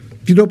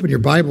If you'd open your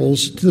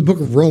Bibles to the book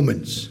of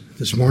Romans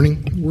this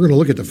morning, we're going to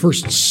look at the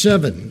first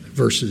 7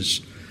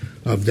 verses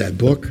of that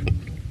book.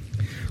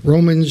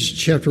 Romans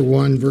chapter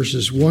 1,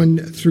 verses 1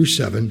 through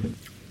 7.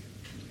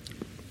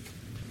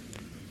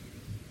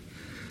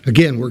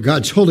 Again, we're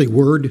God's holy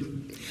word,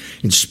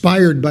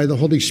 inspired by the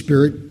Holy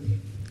Spirit,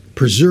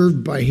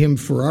 preserved by Him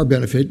for our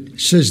benefit,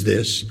 says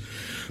this: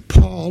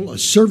 Paul, a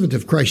servant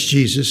of Christ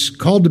Jesus,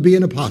 called to be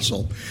an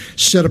apostle,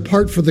 set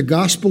apart for the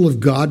gospel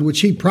of God,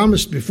 which he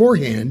promised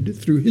beforehand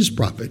through his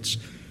prophets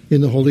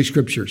in the Holy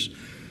Scriptures,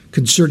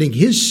 concerning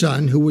his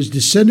Son, who was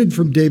descended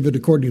from David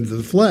according to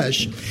the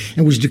flesh,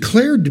 and was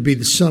declared to be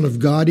the Son of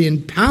God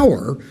in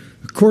power,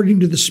 according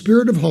to the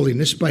Spirit of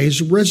holiness, by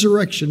his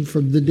resurrection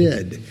from the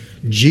dead,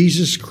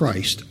 Jesus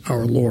Christ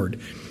our Lord,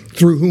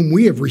 through whom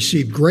we have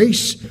received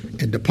grace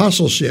and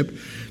apostleship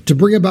to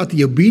bring about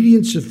the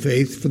obedience of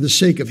faith for the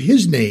sake of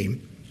his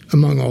name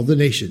among all the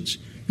nations,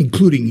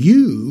 including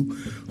you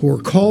who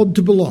are called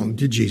to belong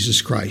to Jesus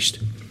Christ.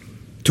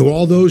 To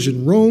all those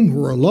in Rome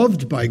who are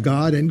loved by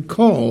God and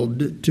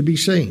called to be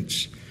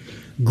saints,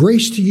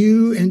 grace to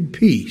you and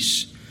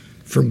peace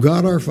from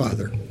God our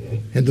Father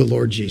and the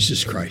Lord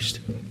Jesus Christ.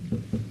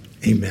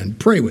 Amen.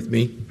 Pray with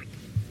me.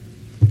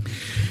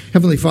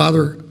 Heavenly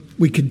Father,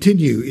 we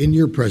continue in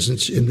your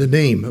presence in the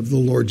name of the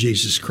Lord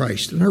Jesus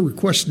Christ. And our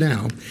request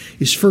now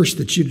is first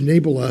that you'd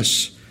enable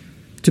us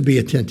to be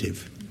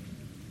attentive.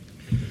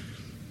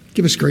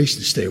 Give us grace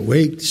to stay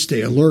awake, to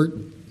stay alert,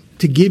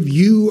 to give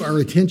you our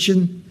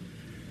attention,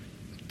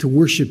 to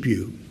worship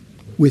you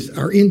with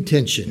our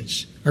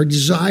intentions, our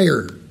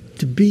desire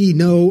to be,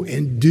 know,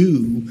 and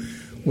do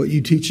what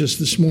you teach us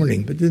this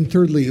morning. But then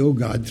thirdly, O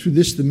God, through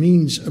this, the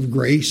means of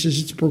grace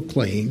as it's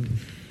proclaimed,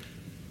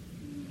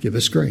 give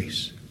us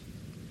grace.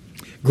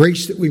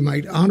 Grace that we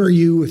might honor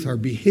you with our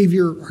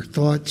behavior, our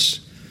thoughts,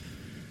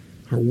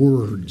 our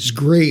words.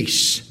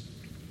 Grace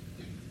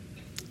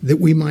that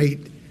we might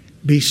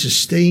be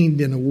sustained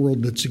in a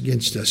world that's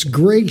against us.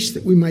 Grace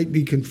that we might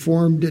be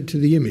conformed to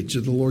the image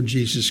of the Lord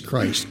Jesus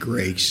Christ.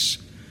 Grace,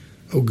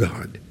 O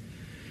God.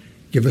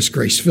 Give us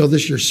grace. Fill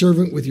this your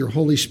servant with your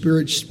Holy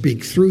Spirit.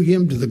 Speak through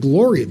him to the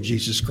glory of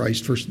Jesus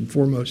Christ, first and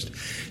foremost.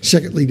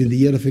 Secondly, to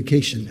the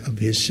edification of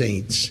his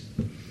saints.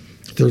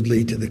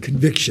 Thirdly, to the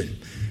conviction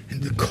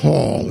and the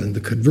call and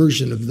the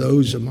conversion of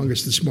those among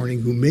us this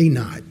morning who may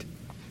not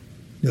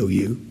know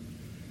you.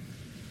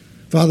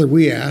 Father,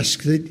 we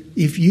ask that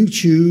if you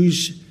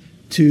choose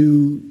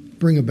to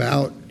bring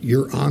about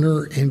your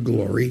honor and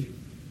glory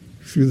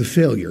through the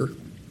failure,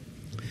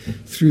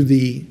 through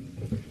the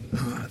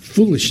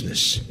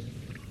foolishness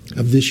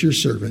of this your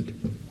servant,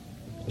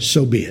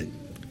 so be it.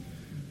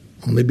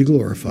 Only be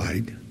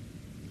glorified.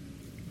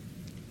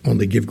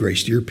 Only give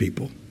grace to your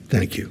people.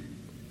 Thank you.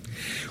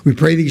 We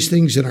pray these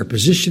things in our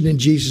position in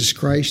Jesus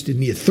Christ,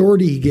 in the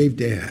authority he gave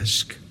to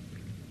ask.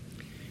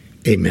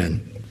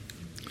 Amen.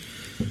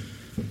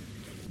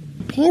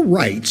 Paul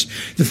writes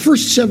the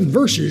first 7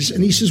 verses,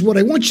 and he says, what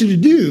I want you to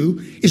do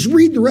is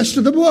read the rest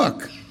of the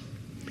book.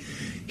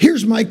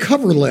 Here's my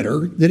cover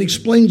letter that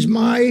explains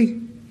my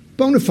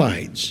bona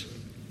fides.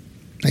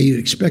 Now, you'd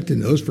expect in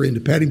those for him to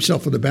pat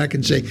himself on the back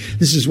and say,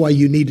 this is why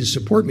you need to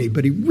support me.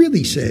 But he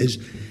really says,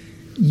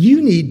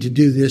 you need to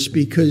do this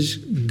because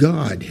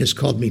God has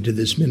called me to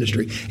this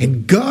ministry,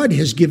 and God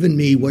has given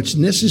me what's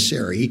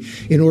necessary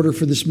in order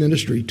for this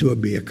ministry to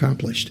be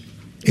accomplished.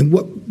 And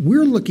what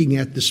we're looking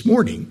at this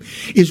morning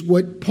is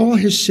what Paul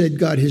has said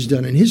God has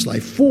done in his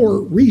life. 4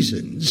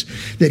 reasons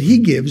that he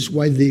gives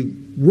why the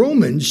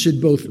Romans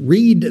should both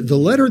read the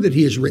letter that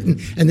he has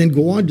written and then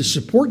go on to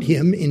support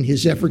him in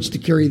his efforts to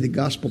carry the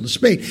gospel to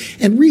Spain.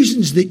 And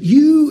reasons that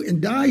you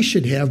and I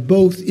should have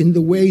both in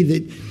the way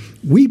that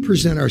we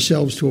present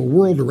ourselves to a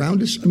world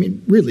around us. I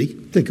mean, really,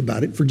 think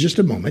about it for just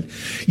a moment.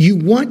 You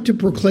want to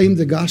proclaim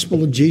the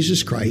gospel of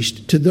Jesus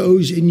Christ to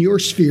those in your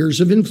spheres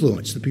of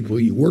influence, the people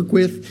you work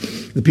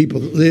with, the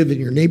people that live in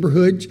your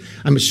neighborhoods.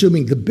 I'm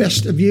assuming the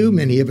best of you.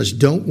 Many of us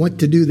don't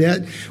want to do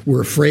that. We're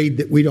afraid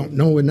that we don't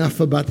know enough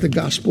about the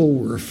gospel.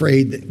 We're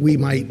afraid that we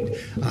might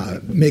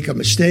make a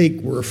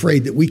mistake. We're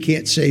afraid that we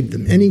can't save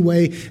them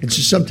anyway. And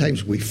so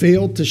sometimes we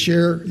fail to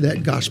share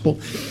that gospel.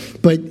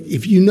 But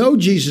if you know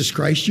Jesus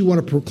Christ, you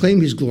want to proclaim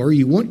his glory,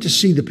 you want to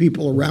see the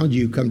people around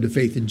you come to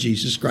faith in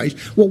Jesus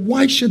Christ, well,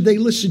 why should they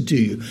listen to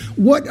you?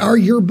 What are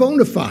your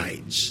bona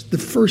fides? The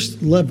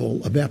first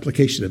level of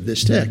application of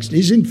this text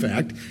is, in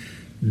fact,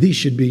 these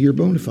should be your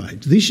bona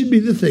fides. These should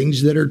be the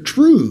things that are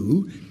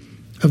true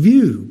of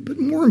you. But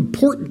more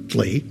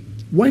importantly,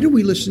 why do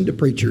we listen to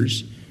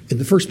preachers in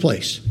the first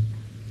place?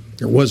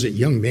 There was a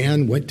young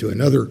man, went to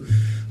another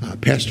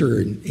pastor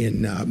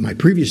in my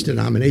previous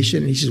denomination,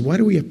 and he says, why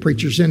do we have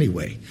preachers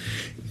anyway?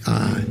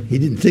 He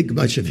didn't think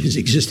much of his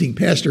existing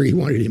pastor. He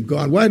wanted him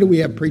gone. Why do we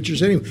have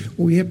preachers anyway?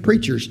 Well, we have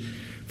preachers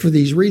for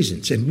these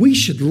reasons. And we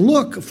should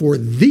look for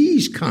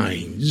these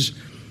kinds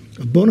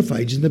of bona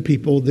fides in the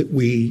people that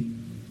we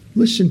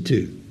listen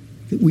to,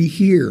 that we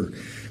hear,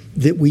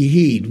 that we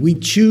heed. We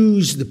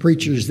choose the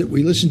preachers that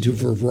we listen to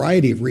for a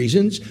variety of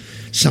reasons.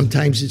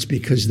 Sometimes it's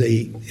because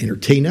they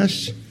entertain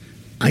us.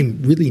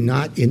 I'm really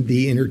not in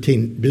the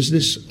entertainment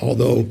business,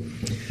 although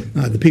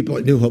the people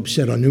at New Hope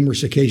said on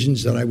numerous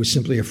occasions that I was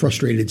simply a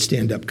frustrated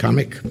stand-up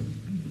comic.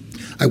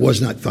 I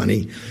was not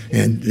funny,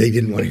 and they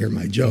didn't want to hear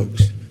my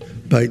jokes.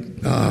 But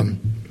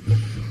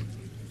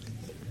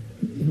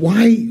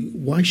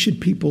why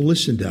should people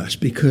listen to us?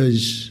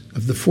 Because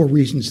of the 4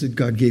 reasons that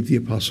God gave the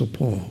Apostle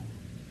Paul.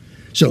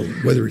 So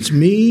whether it's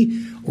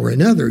me or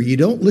another, you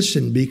don't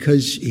listen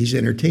because he's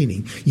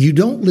entertaining. You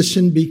don't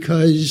listen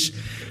because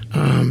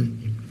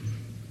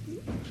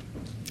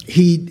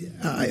he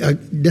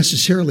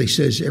necessarily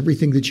says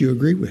everything that you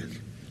agree with.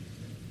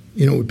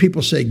 You know, when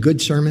people say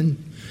good sermon,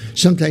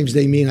 sometimes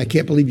they mean, I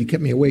can't believe you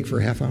kept me awake for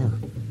a half hour.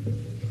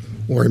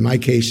 Or in my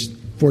case,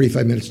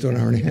 45 minutes to an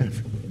hour and a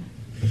half.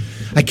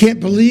 I can't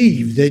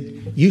believe that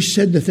you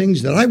said the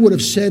things that I would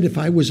have said if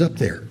I was up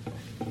there.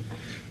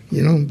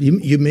 You know,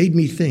 you made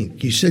me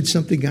think. You said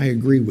something I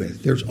agree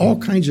with. There's all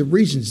kinds of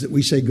reasons that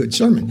we say good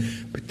sermon,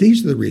 but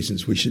these are the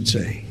reasons we should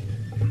say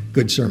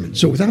good sermon.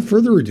 So without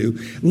further ado,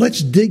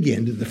 let's dig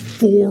into the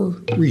 4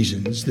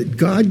 reasons that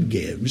God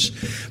gives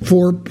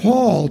for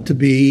Paul to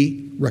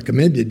be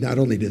recommended not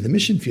only to the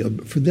mission field,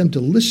 but for them to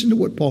listen to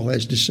what Paul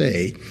has to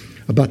say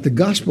about the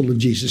gospel of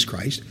Jesus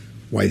Christ,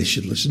 why they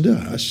should listen to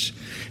us,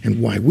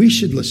 and why we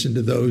should listen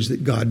to those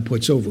that God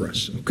puts over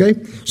us. Okay?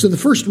 So the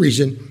first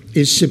reason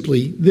is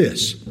simply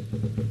this: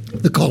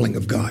 the calling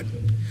of God.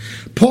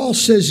 Paul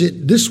says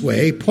it this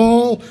way: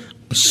 Paul,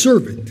 a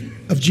servant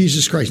of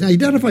Jesus Christ. Now, he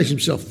identifies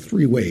himself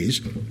 3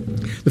 ways.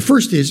 The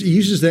first is he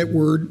uses that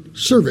word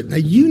servant. Now,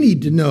 you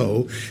need to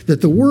know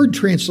that the word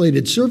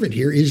translated servant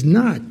here is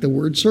not the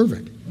word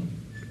servant.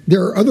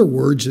 There are other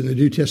words in the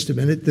New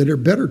Testament that are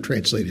better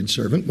translated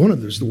servant. One of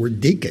them is the word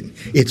deacon.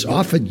 It's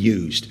often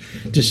used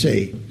to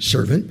say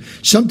servant.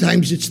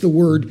 Sometimes it's the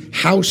word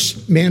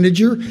house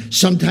manager.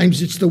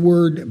 Sometimes it's the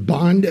word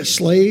bond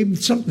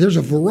slave. There's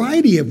a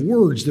variety of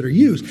words that are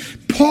used.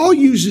 Paul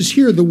uses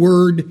here the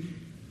word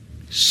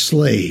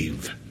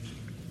slave.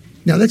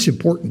 Now that's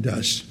important to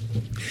us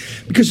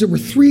because there were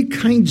 3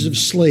 kinds of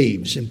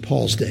slaves in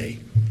Paul's day.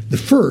 The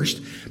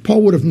first,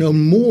 Paul would have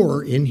known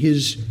more in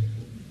his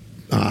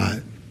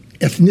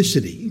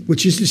ethnicity,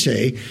 which is to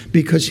say,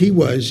 because he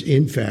was,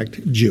 in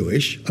fact,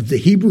 Jewish, of the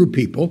Hebrew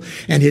people,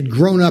 and had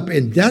grown up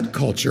in that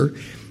culture.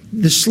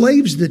 The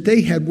slaves that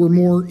they had were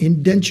more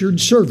indentured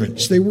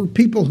servants. They were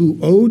people who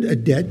owed a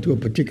debt to a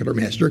particular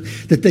master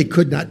that they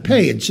could not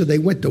pay, and so they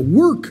went to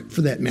work for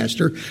that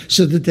master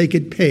so that they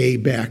could pay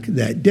back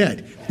that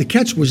debt. The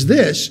catch was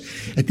this: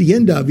 at the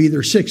end of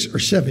either 6 or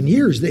 7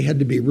 years, they had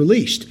to be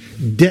released,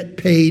 debt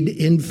paid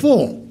in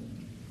full.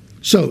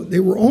 So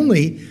they were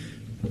only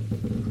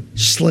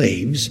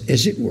slaves,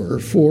 as it were,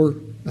 for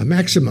a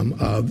maximum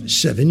of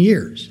 7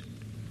 years,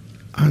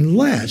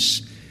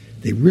 unless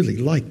they really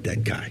liked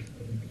that guy,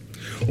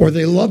 or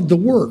they loved the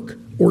work,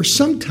 or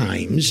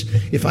sometimes,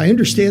 if I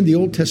understand the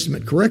Old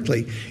Testament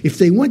correctly, if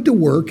they went to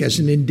work as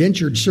an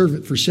indentured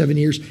servant for 7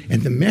 years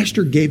and the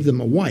master gave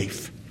them a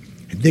wife,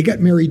 and they got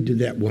married to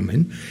that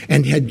woman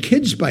and had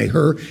kids by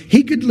her,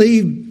 he could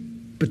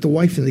leave, but the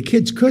wife and the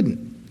kids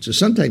couldn't. So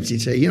sometimes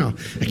he'd say,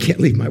 I can't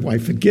leave my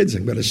wife and kids.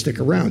 I'm going to stick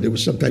around. It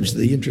was sometimes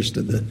the interest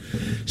of the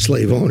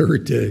slave owner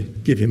to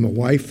give him a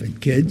wife and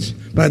kids.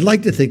 But I'd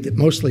like to think that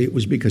mostly it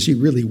was because he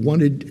really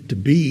wanted to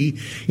be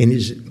in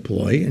his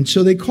employ. And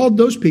so they called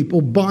those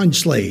people bond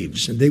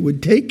slaves. And they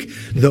would take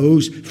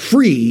those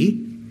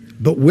free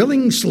but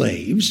willing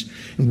slaves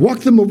and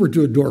walk them over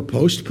to a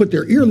doorpost, put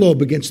their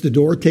earlobe against the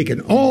door, take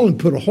an awl and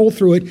put a hole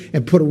through it,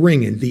 and put a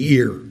ring in the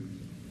ear.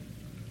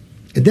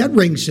 And that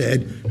ring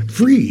said, I'm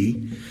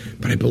free,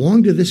 but I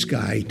belong to this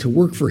guy to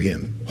work for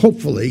him,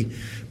 hopefully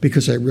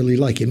because I really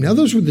like him. Now,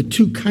 those were the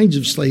 2 kinds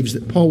of slaves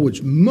that Paul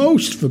was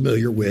most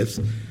familiar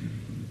with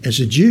as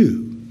a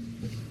Jew.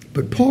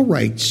 But Paul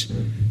writes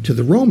to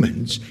the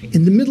Romans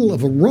in the middle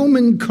of a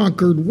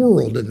Roman-conquered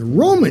world, and the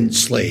Roman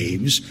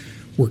slaves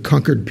were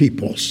conquered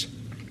peoples.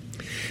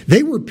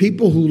 They were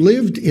people who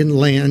lived in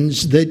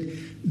lands that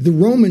the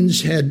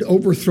Romans had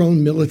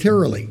overthrown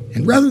militarily.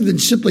 And rather than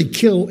simply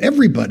kill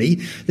everybody,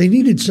 they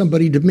needed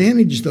somebody to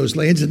manage those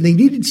lands, and they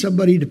needed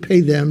somebody to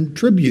pay them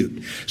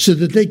tribute so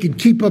that they could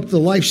keep up the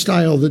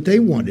lifestyle that they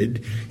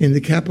wanted in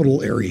the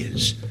capital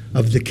areas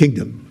of the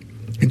kingdom.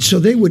 And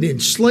so they would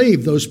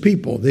enslave those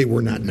people. They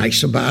were not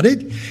nice about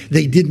it.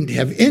 They didn't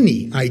have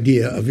any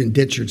idea of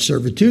indentured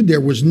servitude.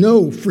 There was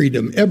no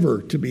freedom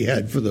ever to be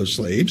had for those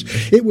slaves.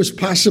 It was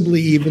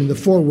possibly even the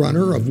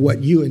forerunner of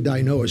what you and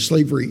I know as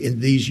slavery in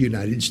these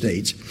United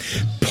States.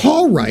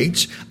 Paul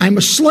writes, I'm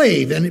a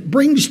slave, and it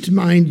brings to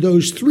mind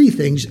those 3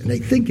 things, and I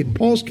think in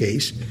Paul's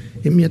case,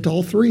 it meant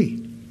all 3.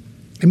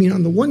 I mean,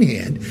 on the one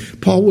hand,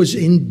 Paul was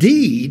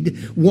indeed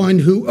one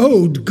who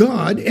owed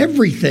God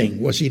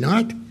everything, was he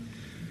not?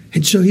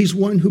 And so he's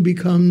one who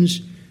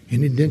becomes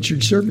an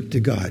indentured servant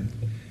to God.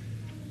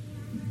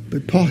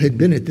 But Paul had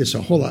been at this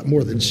a whole lot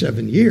more than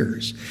 7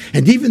 years.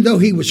 And even though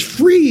he was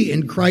free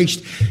in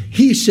Christ,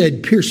 he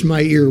said, pierce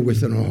my ear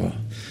with an awl.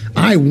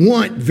 I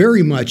want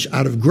very much,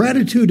 out of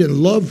gratitude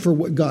and love for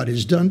what God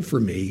has done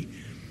for me,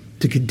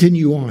 to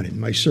continue on in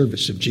my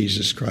service of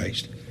Jesus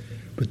Christ.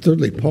 But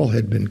thirdly, Paul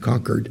had been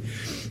conquered.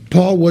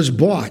 Paul was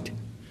bought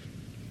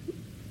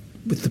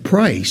with the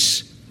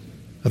price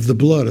of the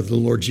blood of the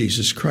Lord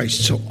Jesus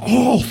Christ. So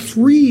all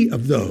three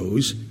of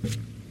those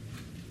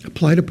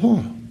apply to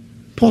Paul.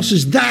 Paul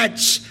says,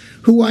 that's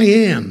who I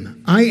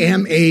am. I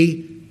am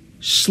a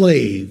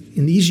slave.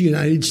 In these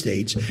United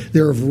States,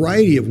 there are a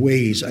variety of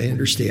ways, I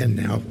understand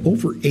now,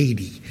 over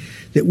 80,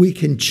 that we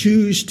can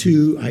choose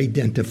to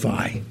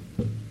identify.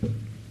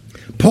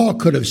 Paul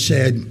could have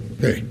said,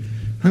 hey,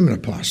 I'm an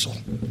apostle.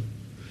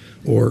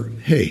 Or,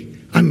 hey,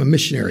 I'm a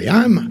missionary.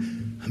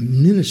 I'm a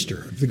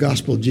minister of the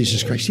gospel of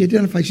Jesus Christ. He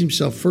identifies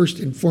himself first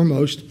and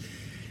foremost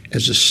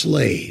as a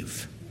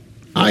slave.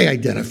 I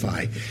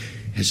identify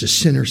as a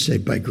sinner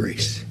saved by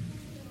grace.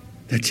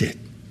 That's it.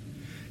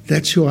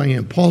 That's who I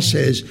am. Paul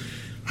says,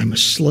 I'm a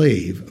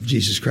slave of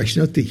Jesus Christ.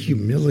 Note the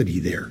humility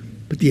there,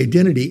 but the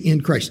identity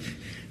in Christ.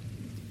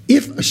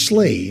 If a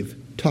slave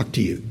talked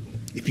to you,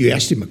 if you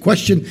asked him a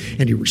question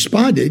and he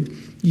responded,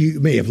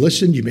 you may have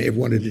listened, you may have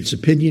wanted his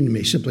opinion, you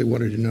may simply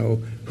wanted to know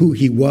who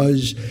he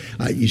was.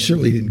 You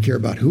certainly didn't care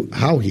about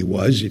how he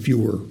was if you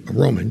were a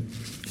Roman.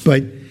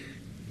 But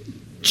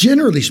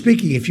generally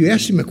speaking, if you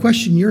asked him a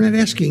question, you're not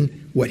asking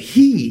what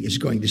he is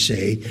going to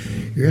say,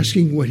 you're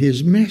asking what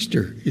his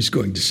master is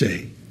going to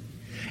say.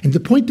 And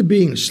the point of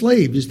being a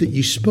slave is that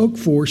you spoke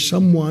for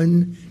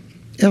someone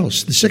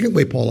else. The second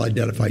way Paul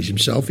identifies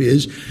himself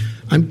is,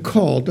 I'm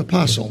called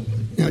apostle.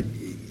 Now,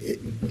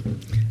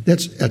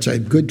 that's a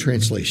good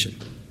translation.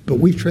 But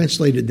we've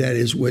translated that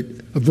as what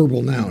a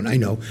verbal noun. I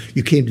know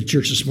you came to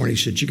church this morning and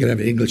said you could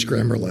have an English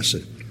grammar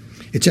lesson.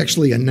 It's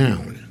actually a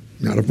noun,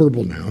 not a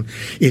verbal noun.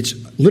 It's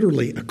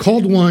literally a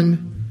called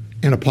one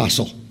and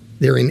apostle.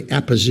 They're in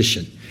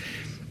apposition.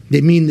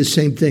 They mean the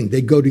same thing.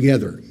 They go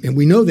together. And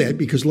we know that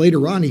because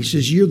later on he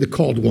says, you're the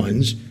called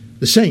ones,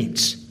 the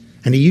saints.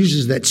 And he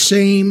uses that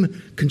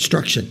same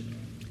construction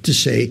to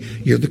say,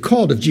 you're the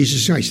called of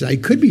Jesus Christ. Now, I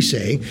could be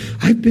saying,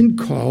 I've been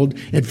called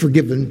and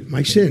forgiven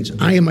my sins.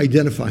 I am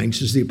identifying,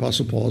 says the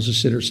Apostle Paul, as a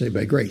sinner saved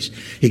by grace.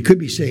 He could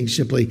be saying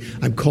simply,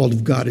 I'm called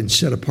of God and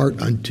set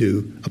apart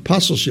unto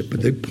apostleship.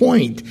 But the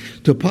point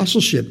to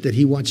apostleship that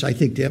he wants, I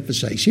think, to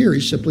emphasize here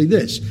is simply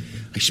this.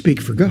 I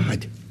speak for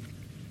God.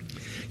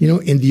 You know,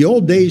 in the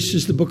old days,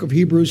 says the book of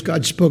Hebrews,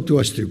 God spoke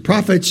to us through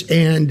prophets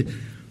and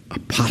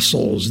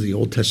apostles. The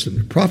Old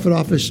Testament prophet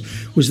office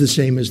was the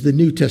same as the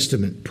New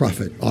Testament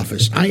prophet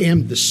office. I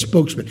am the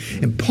spokesman.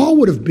 And Paul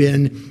would have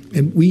been,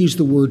 and we use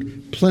the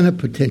word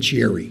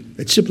plenipotentiary.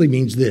 That simply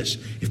means this.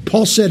 If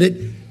Paul said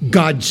it,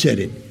 God said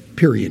it,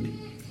 period.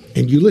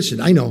 And you listen,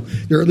 I know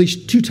there are at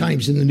least 2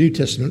 times in the New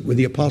Testament where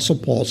the Apostle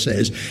Paul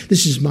says,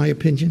 this is my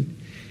opinion,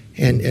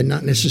 and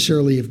not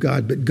necessarily of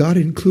God, but God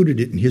included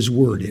it in his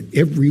word, and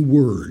every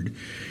word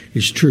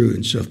is true.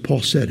 And so if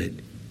Paul said it,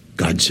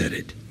 God said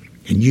it.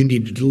 And you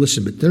needed to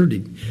listen. But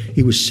thirdly,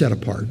 he was set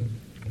apart.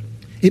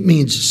 It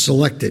means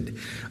selected,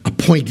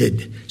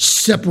 appointed,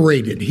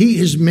 separated. He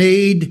is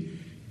made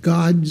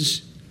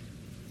God's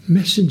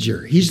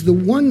messenger. He's the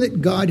one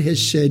that God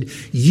has said,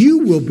 you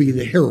will be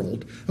the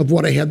herald of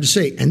what I have to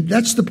say. And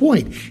that's the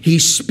point. He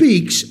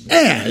speaks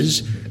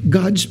as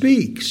God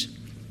speaks.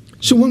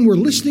 So when we're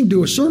listening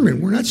to a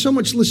sermon, we're not so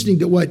much listening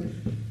to what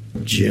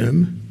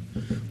Jim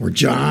or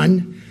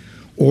John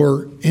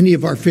or any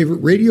of our favorite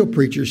radio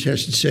preachers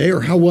has to say,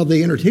 or how well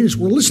they entertain us.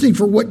 We're listening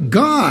for what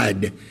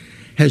God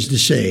has to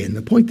say. And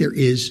the point there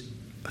is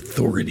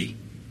authority.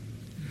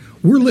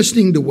 We're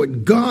listening to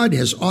what God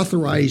has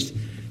authorized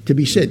to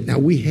be said. Now,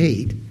 we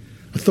hate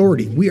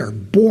authority. We are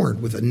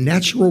born with a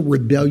natural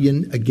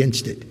rebellion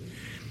against it.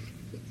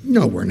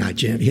 No, we're not,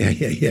 Jen.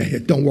 Yeah.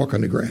 Don't walk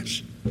on the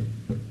grass.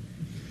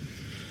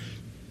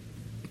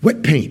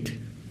 Wet paint.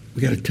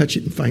 We got to touch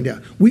it and find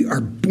out. We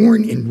are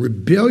born in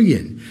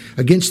rebellion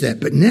against that.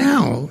 But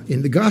now,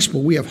 in the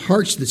gospel, we have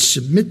hearts that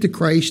submit to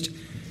Christ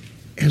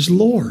as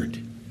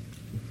Lord.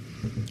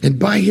 And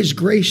by his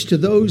grace to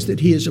those that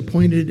he has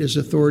appointed as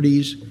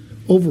authorities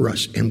over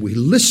us. And we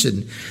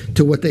listen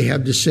to what they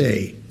have to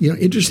say. You know,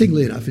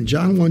 interestingly enough, in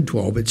John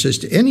 1:12, it says,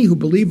 to any who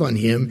believe on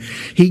him,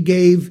 he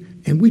gave,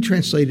 and we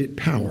translate it,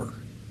 power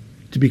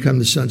to become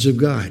the sons of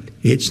God.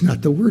 It's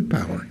not the word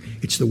power.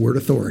 It's the word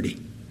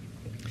authority.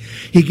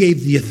 He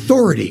gave the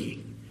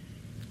authority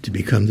to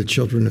become the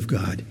children of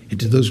God. And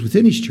to those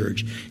within his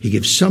church, he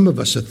gives some of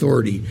us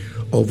authority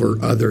over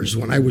others.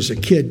 When I was a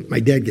kid, my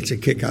dad gets a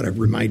kick out of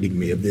reminding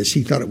me of this.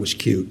 He thought it was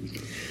cute.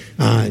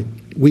 My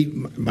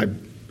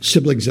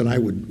siblings and I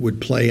would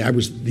play. I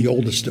was the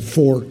oldest of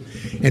 4.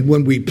 And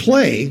when we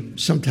play,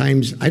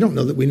 sometimes, I don't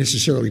know that we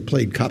necessarily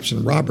played cops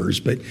and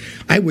robbers, but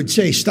I would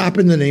say, stop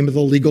in the name of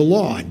the legal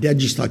law. Dad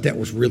just thought that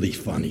was really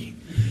funny.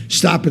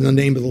 Stop in the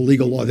name of the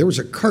legal law. There was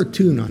a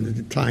cartoon on at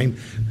the time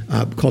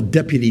called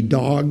Deputy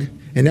Dog,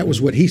 and that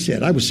was what he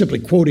said. I was simply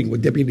quoting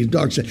what Deputy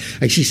Dog said.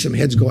 I see some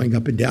heads going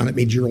up and down. It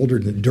means you're older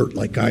than dirt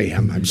like I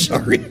am. I'm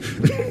sorry.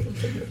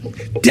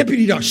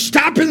 Deputy Dog,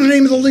 stop in the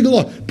name of the legal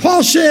law.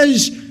 Paul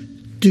says,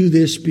 do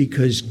this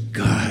because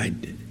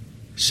God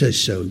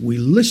says so. We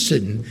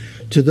listen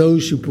to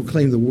those who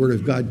proclaim the word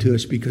of God to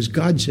us because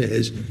God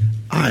says,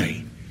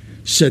 I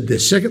said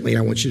this. Secondly,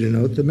 I want you to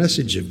note the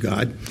message of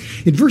God.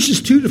 In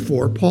verses 2 to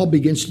 4, Paul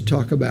begins to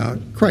talk about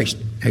Christ.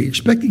 Now, you're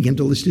expecting him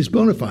to list his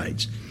bona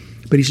fides.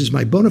 But he says,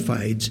 my bona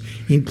fides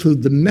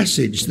include the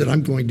message that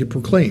I'm going to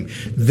proclaim,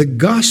 the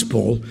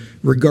gospel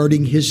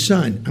regarding his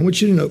son. I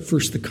want you to note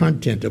first the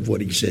content of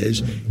what he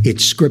says.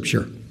 It's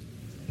Scripture.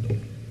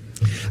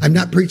 I'm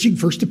not preaching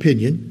first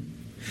opinion.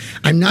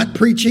 I'm not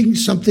preaching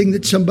something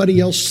that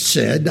somebody else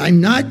said. I'm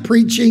not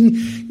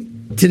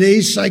preaching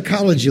today's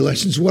psychology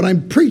lessons. What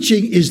I'm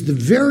preaching is the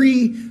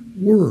very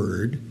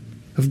Word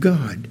of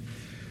God,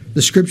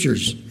 the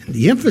Scriptures. And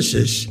the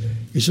emphasis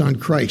is on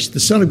Christ, the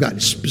Son of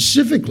God,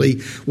 specifically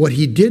what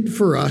he did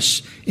for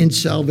us in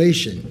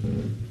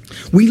salvation.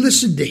 We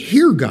listen to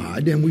hear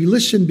God, and we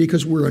listen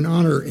because we're in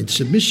honor and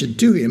submission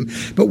to him,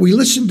 but we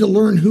listen to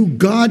learn who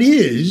God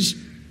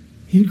is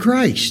in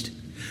Christ.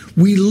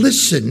 We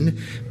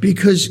listen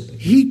because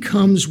he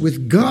comes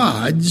with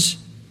God's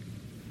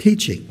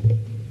teaching.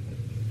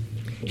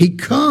 He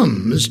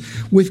comes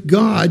with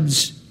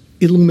God's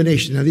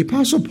illumination. Now, the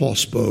Apostle Paul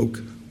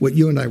spoke what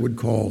you and I would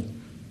call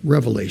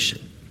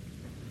revelation.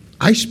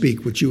 I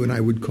speak what you and I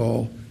would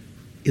call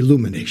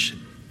illumination.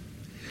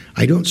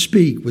 I don't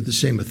speak with the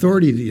same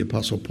authority the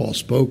Apostle Paul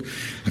spoke.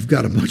 I've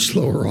got a much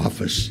lower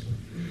office.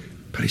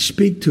 But I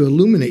speak to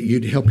illuminate you,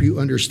 to help you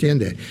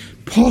understand that.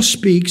 Paul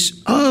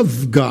speaks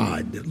of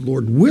God.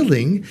 Lord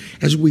willing,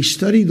 as we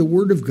study the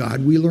Word of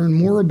God, we learn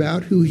more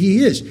about who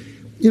he is.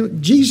 You know,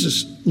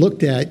 Jesus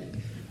looked at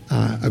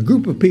a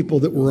group of people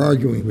that were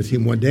arguing with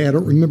him one day. I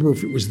don't remember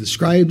if it was the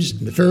scribes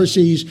and the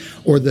Pharisees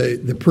or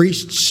the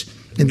priests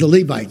and the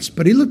Levites.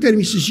 But he looked at him,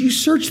 he says, you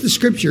search the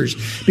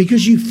Scriptures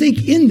because you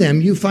think in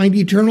them you find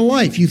eternal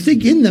life. You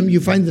think in them you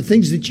find the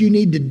things that you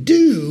need to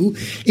do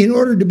in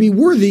order to be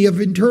worthy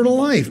of eternal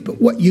life. But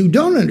what you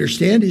don't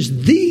understand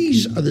is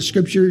these are the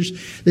Scriptures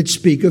that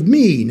speak of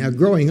me. Now,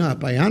 growing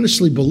up, I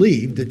honestly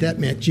believed that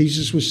meant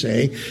Jesus was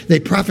saying, they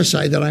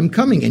prophesy that I'm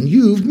coming, and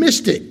you've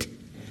missed it.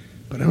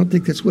 But I don't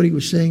think that's what he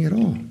was saying at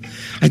all.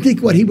 I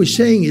think what he was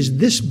saying is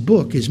this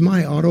book is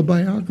my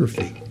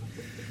autobiography.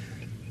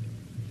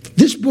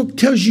 This book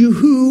tells you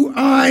who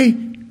I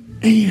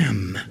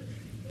am.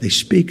 They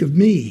speak of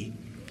me.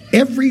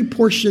 Every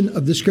portion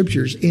of the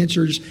Scriptures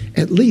answers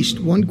at least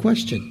one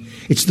question.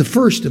 It's the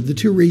first of the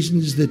two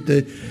reasons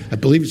that I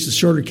believe it's the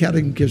Shorter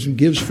Catechism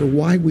gives for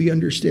why we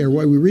understand,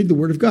 why we read the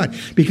Word of God,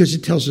 because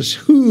it tells us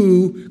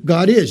who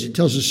God is. It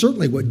tells us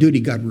certainly what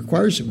duty God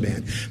requires of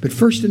man, but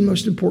first and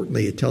most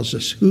importantly, it tells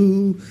us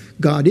who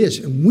God is.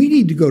 And we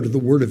need to go to the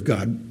Word of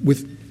God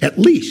with at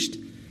least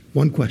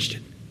one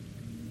question.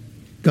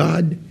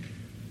 God,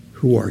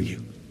 who are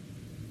you?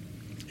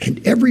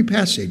 And every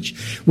passage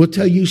will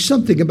tell you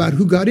something about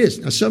who God is.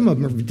 Now, some of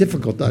them are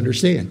difficult to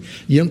understand.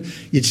 You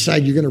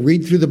decide you're going to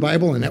read through the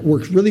Bible, and that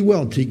works really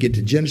well until you get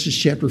to Genesis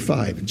chapter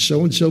 5. And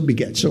so-and-so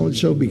begat,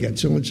 so-and-so begat,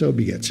 so-and-so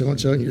begat,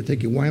 so-and-so. And you're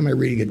thinking, why am I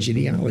reading a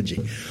genealogy?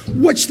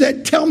 What's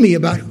that tell me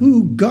about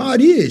who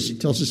God is? It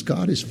tells us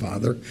God is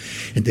Father,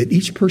 and that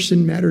each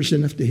person matters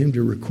enough to him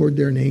to record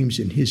their names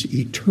in his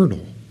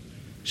eternal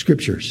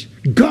Scriptures.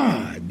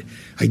 God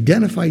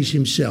identifies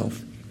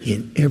himself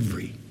in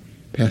every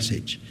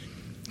passage.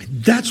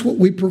 And that's what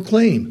we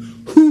proclaim,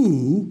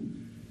 who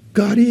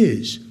God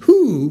is,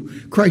 who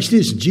Christ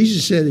is. And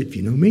Jesus said, if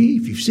you know me,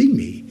 if you've seen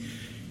me,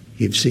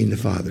 you've seen the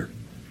Father.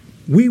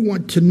 We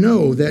want to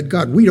know that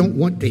God. We don't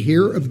want to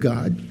hear of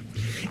God.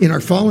 In our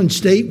fallen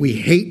state, we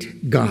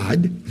hate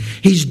God.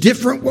 He's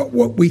different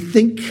what we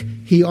think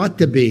he ought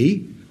to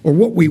be, or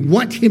what we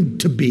want him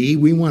to be.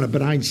 We want a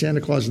benign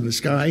Santa Claus in the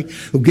sky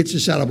who gets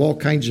us out of all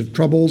kinds of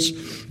troubles,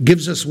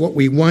 gives us what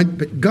we want.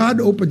 But God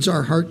opens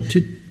our heart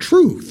to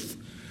truth.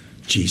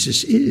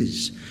 Jesus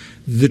is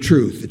the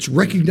truth. It's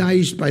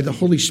recognized by the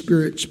Holy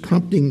Spirit's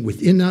prompting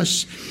within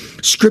us.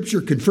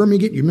 Scripture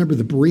confirming it. You remember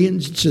the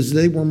Bereans? It says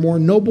they were more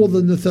noble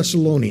than the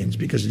Thessalonians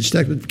because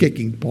instead of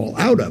kicking Paul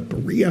out of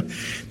Berea,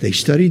 they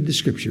studied the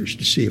Scriptures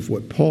to see if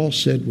what Paul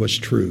said was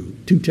true.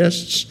 2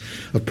 tests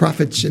of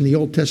prophets in the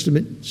Old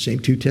Testament, same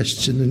 2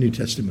 tests in the New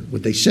Testament.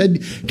 What they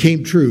said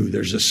came true.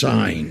 There's a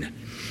sign.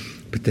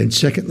 But then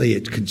secondly,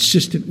 it's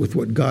consistent with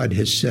what God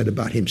has said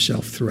about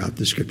himself throughout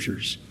the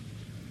Scriptures.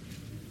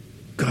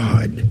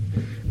 God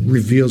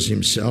reveals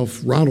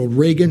himself. Ronald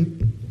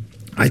Reagan,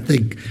 I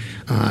think,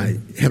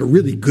 had a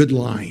really good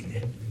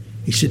line.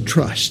 He said,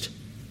 trust,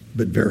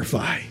 but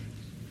verify.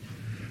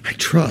 I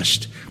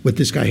trust what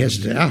this guy has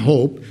to say. I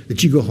hope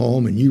that you go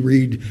home and you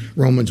read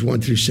Romans 1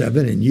 through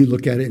 7 and you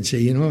look at it and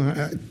say,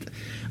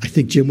 I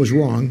think Jim was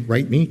wrong.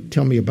 Write me.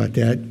 Tell me about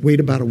that. Wait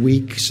about a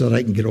week so that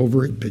I can get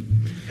over it. But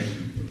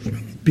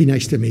be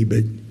nice to me.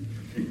 But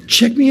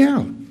check me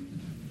out.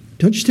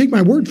 Don't just take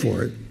my word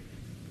for it.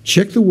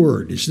 Check the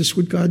Word. Is this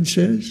what God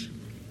says?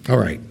 All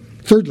right.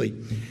 Thirdly,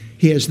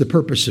 he has the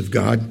purpose of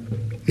God.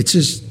 It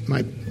says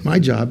my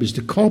job is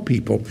to call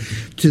people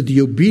to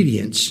the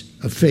obedience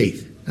of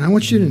faith. And I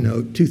want you to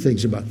know 2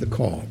 things about the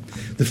call.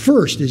 The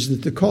first is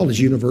that the call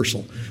is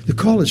universal. The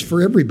call is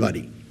for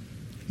everybody.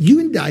 You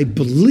and I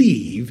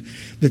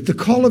believe that the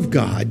call of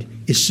God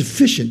is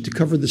sufficient to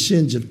cover the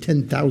sins of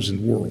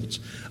 10,000 worlds,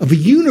 of a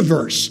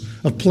universe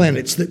of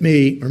planets that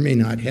may or may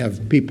not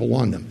have people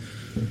on them.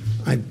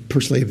 I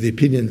personally have the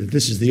opinion that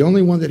this is the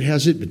only one that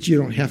has it, but you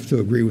don't have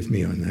to agree with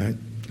me on that.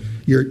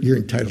 You're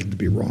entitled to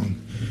be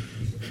wrong.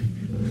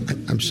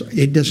 I'm sorry.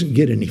 It doesn't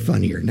get any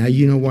funnier. Now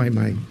you know why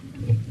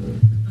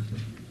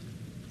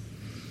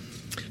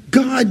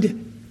God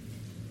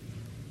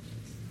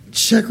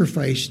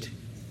sacrificed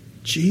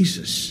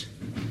Jesus,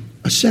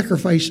 a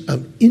sacrifice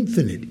of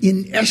infinite,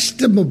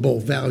 inestimable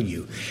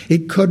value.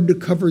 It could have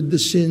covered the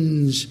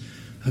sins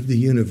of the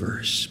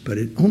universe, but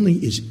it only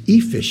is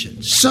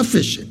efficient,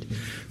 sufficient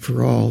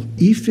for all,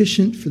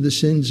 efficient for the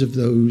sins of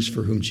those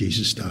for whom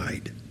Jesus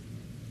died.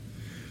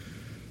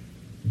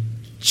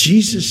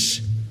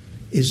 Jesus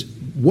is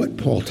what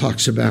Paul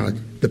talks about.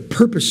 The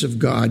purpose of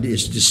God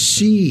is to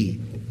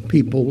see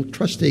people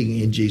trusting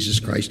in Jesus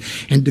Christ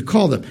and to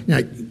call them. Now,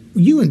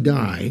 you and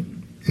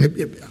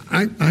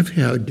I've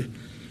had,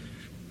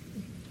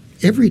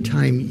 every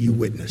time you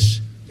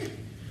witness,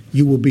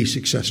 you will be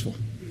successful.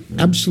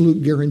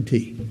 Absolute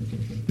guarantee.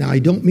 Now, I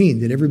don't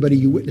mean that everybody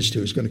you witness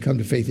to is going to come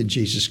to faith in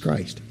Jesus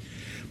Christ,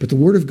 but the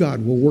Word of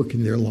God will work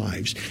in their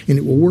lives, and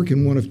it will work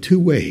in one of two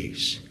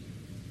ways.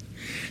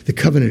 The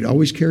covenant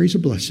always carries a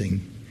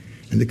blessing,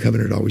 and the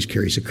covenant always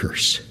carries a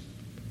curse.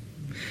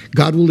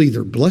 God will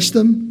either bless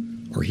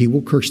them or he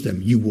will curse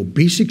them. You will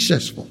be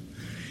successful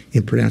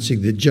in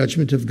pronouncing the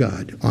judgment of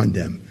God on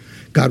them.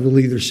 God will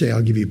either say,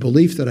 I'll give you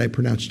belief that I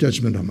pronounce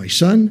judgment on my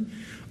son,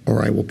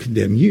 or I will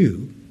condemn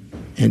you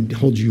and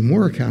hold you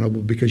more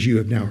accountable because you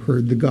have now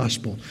heard the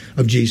gospel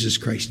of Jesus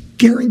Christ.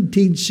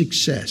 Guaranteed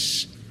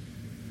success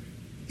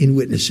in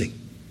witnessing.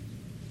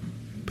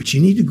 But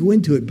you need to go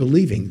into it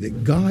believing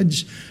that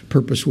God's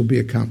purpose will be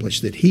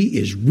accomplished, that he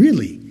is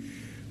really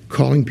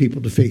calling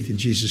people to faith in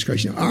Jesus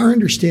Christ. Now, our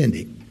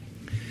understanding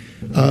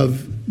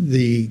of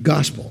the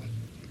gospel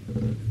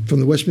from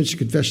the Westminster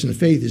Confession of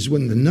Faith is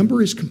when the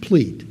number is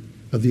complete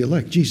of the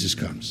elect, Jesus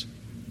comes.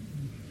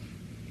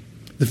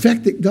 The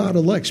fact that God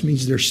elects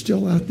means there's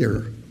still out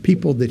there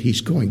people that he's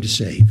going to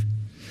save.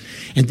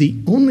 And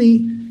the only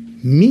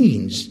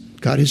means,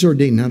 God has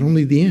ordained not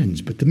only the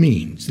ends, but the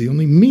means. The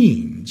only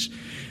means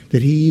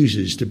that he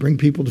uses to bring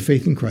people to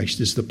faith in Christ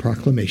is the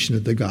proclamation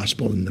of the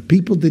gospel. And the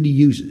people that he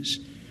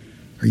uses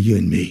are you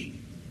and me.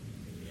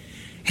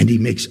 And he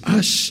makes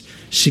us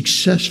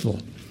successful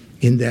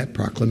in that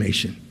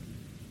proclamation.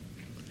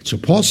 So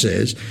Paul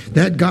says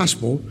that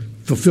gospel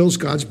fulfills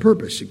God's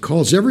purpose. It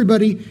calls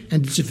everybody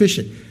and it's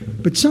sufficient.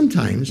 But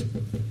sometimes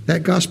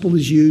that gospel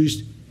is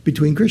used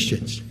between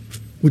Christians,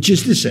 which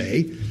is to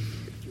say,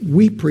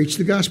 we preach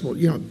the gospel.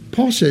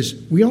 Paul says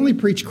we only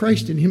preach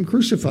Christ and him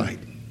crucified.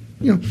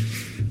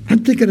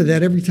 I'm thinking of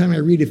that every time I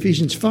read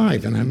Ephesians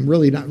 5, and I'm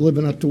really not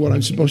living up to what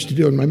I'm supposed to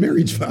do in my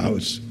marriage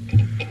vows.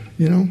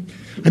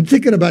 I'm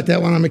thinking about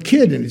that when I'm a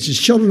kid, and it says,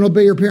 children,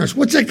 obey your parents.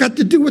 What's that got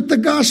to do with the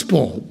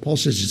gospel? Paul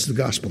says it's the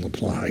gospel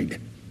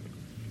applied.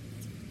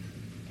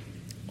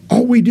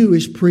 All we do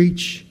is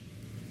preach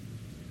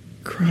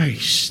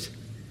Christ.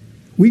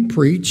 We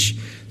preach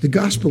the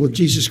gospel of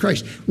Jesus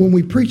Christ. When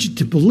we preach it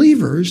to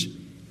believers,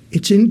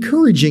 it's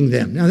encouraging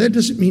them. Now, that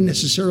doesn't mean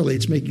necessarily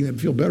it's making them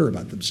feel better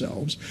about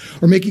themselves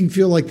or making them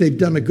feel like they've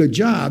done a good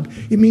job.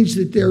 It means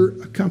that they're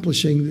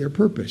accomplishing their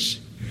purpose.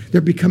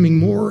 They're becoming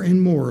more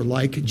and more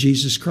like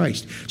Jesus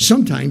Christ.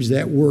 Sometimes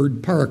that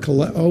word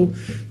parakaleo,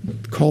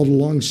 called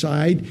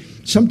alongside,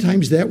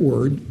 sometimes that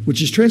word,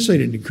 which is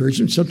translated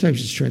encouragement,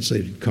 sometimes it's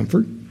translated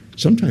comfort,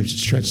 sometimes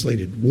it's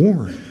translated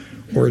warn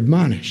or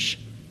admonish.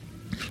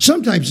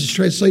 Sometimes it's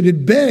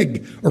translated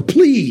beg or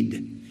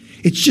plead.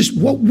 It's just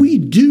what we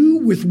do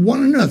with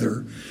one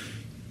another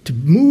to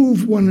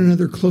move one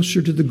another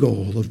closer to the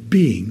goal of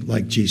being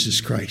like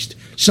Jesus Christ.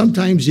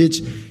 Sometimes it's,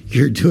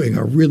 you're doing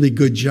a really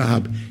good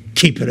job,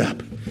 keep it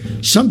up.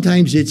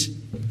 Sometimes it's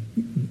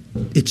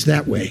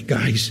that way,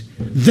 guys.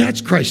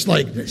 That's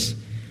Christ-likeness.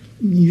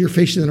 You're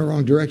facing in the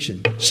wrong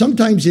direction.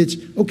 Sometimes it's,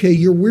 okay,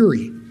 you're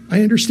weary.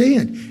 I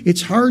understand.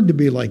 It's hard to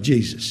be like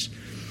Jesus.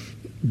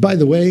 By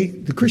the way,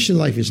 the Christian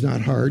life is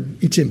not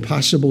hard. It's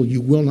impossible. You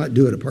will not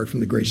do it apart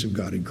from the grace of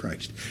God in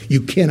Christ.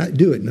 You cannot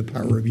do it in the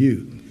power of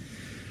you.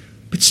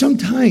 But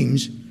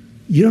sometimes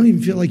you don't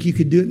even feel like you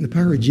could do it in the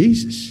power of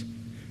Jesus.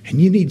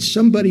 And you need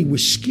somebody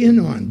with skin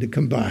on to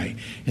come by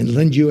and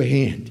lend you a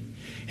hand.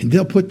 And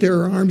they'll put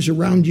their arms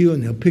around you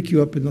and they'll pick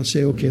you up and they'll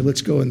say, okay,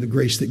 let's go in the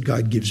grace that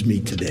God gives me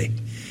today.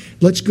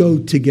 Let's go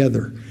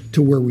together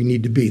to where we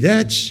need to be.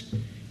 That's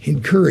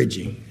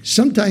encouraging.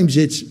 Sometimes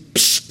it's,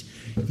 psst,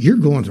 you're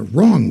going the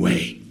wrong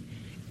way.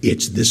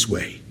 It's this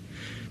way.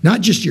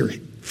 Not just you're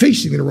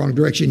facing in the wrong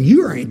direction,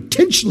 you are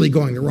intentionally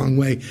going the wrong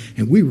way,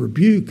 and we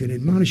rebuke and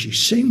admonish you.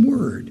 Same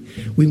word.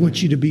 We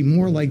want you to be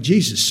more like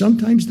Jesus.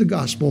 Sometimes the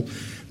gospel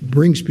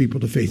brings people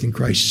to faith in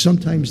Christ.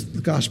 Sometimes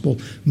the gospel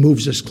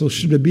moves us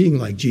closer to being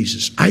like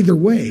Jesus. Either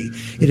way,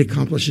 it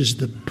accomplishes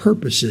the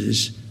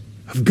purposes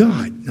of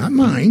God, not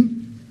mine.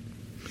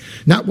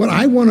 Not what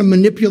I want to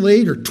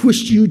manipulate or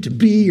twist you to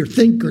be or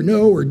think or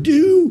know or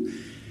do.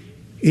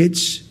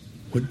 It's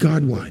what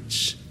God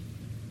wants.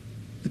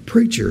 The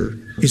preacher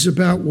is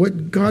about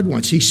what God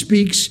wants. He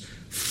speaks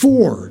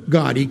for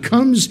God. He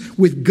comes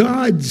with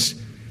God's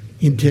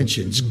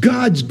intentions,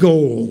 God's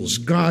goals,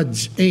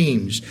 God's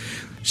aims.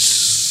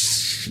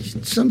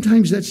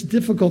 Sometimes that's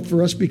difficult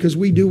for us because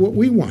we do what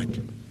we want.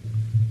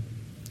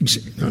 You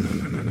say,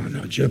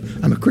 no, Jim,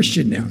 I'm a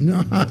Christian now.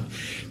 No.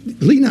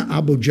 Lena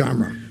Abu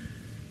Jamra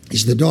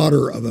is the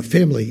daughter of a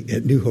family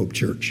at New Hope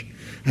Church.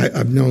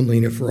 I've known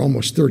Lena for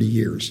almost 30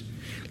 years.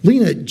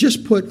 Lena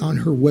just put on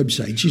her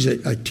website, she's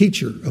a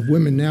teacher of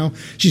women now.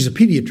 She's a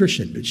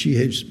pediatrician, but she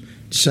has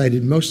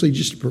decided mostly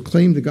just to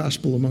proclaim the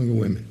gospel among the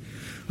women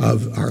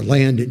of our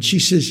land. And she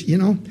says,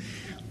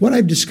 what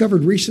I've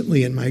discovered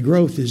recently in my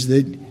growth is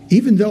that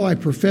even though I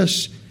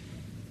profess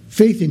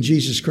faith in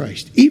Jesus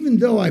Christ, even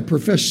though I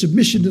profess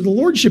submission to the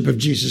lordship of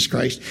Jesus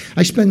Christ,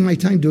 I spend my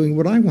time doing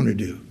what I want to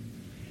do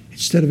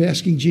instead of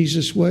asking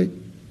Jesus what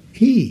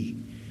he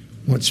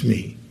wants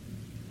me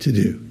to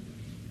do.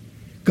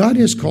 God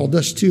has called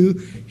us to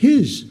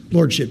his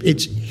lordship.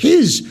 It's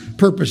his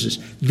purposes.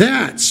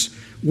 That's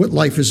what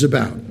life is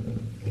about.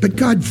 But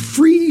God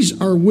frees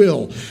our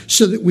will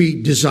so that we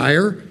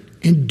desire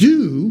and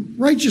do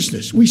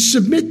righteousness. We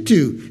submit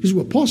to his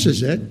will. Paul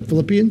says that,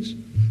 Philippians,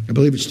 I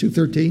believe it's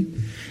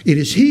 2:13. It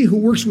is he who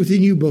works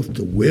within you both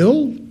to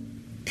will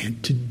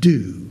and to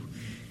do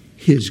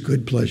his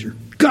good pleasure.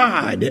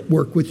 God at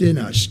work within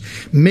us,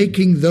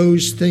 making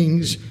those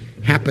things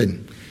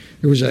happen.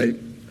 There was a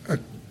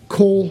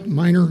coal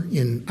miner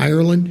in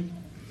Ireland,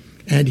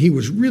 and he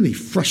was really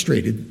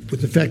frustrated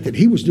with the fact that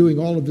he was doing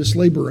all of this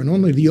labor and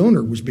only the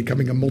owner was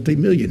becoming a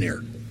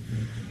multimillionaire.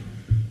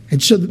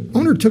 And so the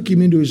owner took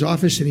him into his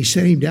office and he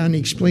sat him down and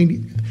he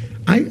explained,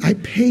 I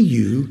pay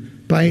you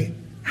by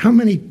how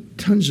many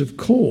tons of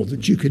coal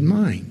that you can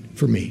mine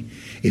for me.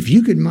 If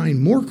you can mine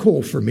more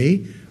coal for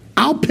me,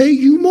 I'll pay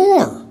you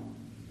more.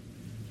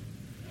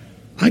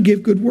 I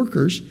give good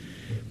workers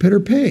better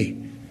pay.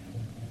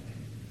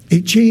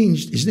 It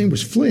changed, his name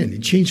was Flynn.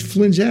 It changed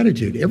Flynn's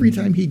attitude. Every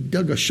time he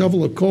dug a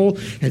shovel of coal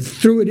and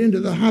threw it into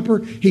the hopper,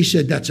 he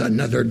said, that's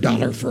another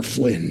 $1 for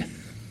Flynn.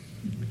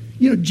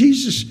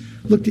 Jesus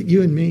looked at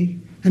you and me,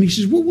 and he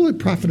says, what will it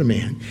profit a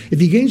man if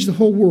he gains the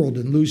whole world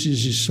and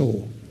loses his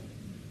soul?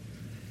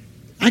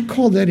 I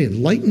call that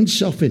enlightened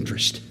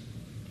self-interest.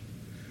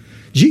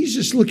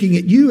 Jesus looking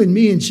at you and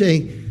me and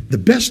saying, the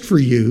best for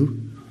you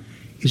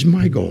is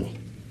my goal.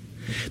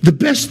 The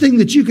best thing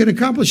that you can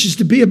accomplish is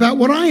to be about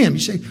what I am. You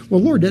say,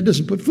 well, Lord, that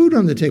doesn't put food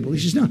on the table. He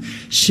says, no,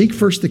 seek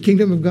first the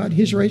kingdom of God,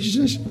 his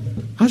righteousness.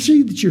 I'll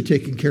see that you're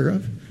taken care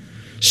of.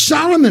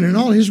 Solomon and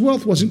all his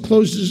wealth wasn't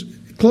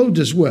clothed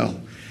as well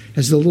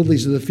as the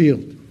lilies of the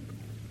field.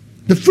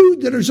 The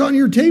food that is on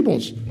your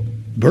tables,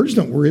 birds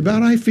don't worry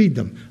about, I feed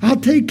them. I'll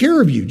take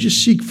care of you.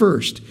 Just seek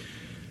first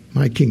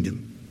my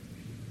kingdom.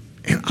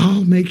 And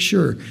I'll make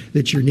sure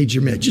that your needs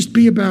are met. Just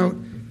be about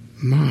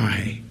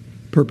my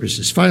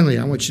purposes. Finally,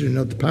 I want you to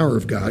note the power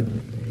of God.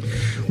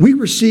 We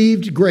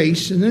received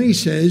grace, and then he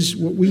says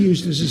what we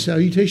used as a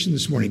salutation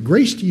this morning.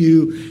 Grace to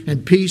you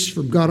and peace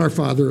from God our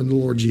Father and the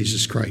Lord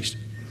Jesus Christ.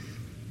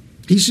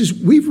 He says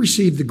we've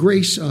received the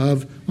grace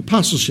of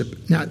apostleship.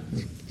 Now,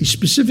 he's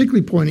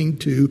specifically pointing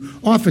to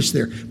office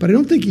there, but I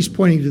don't think he's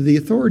pointing to the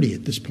authority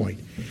at this point.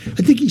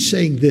 I think he's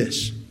saying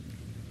this.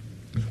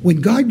 When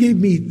God gave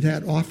me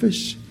that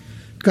office,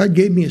 God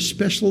gave me a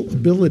special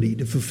ability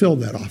to fulfill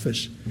that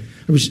office.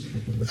 I was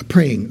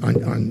praying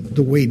on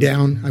the way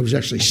down. I was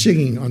actually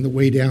singing on the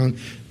way down.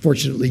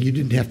 Fortunately, you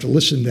didn't have to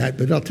listen to that,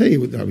 but I'll tell you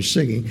what I was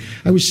singing.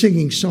 I was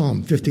singing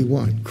Psalm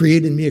 51.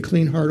 Create in me a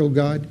clean heart, O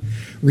God.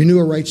 Renew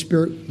a right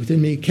spirit within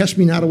me. Cast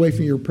me not away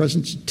from your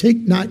presence. Take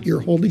not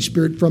your Holy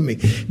Spirit from me.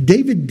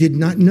 David did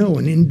not know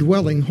an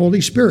indwelling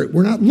Holy Spirit.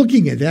 We're not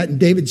looking at that. And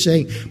David's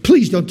saying,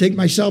 please don't take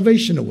my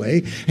salvation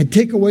away and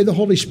take away the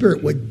Holy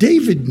Spirit. What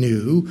David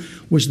knew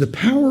was the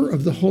power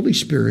of the Holy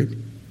Spirit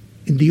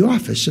in the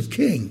office of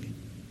king.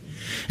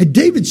 And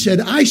David said,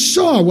 I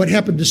saw what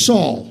happened to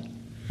Saul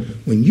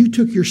when you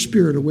took your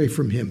spirit away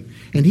from him.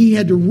 And he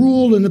had to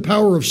rule in the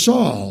power of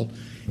Saul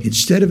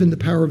instead of in the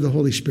power of the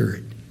Holy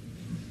Spirit.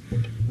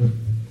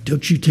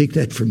 Don't you take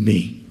that from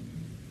me.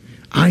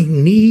 I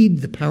need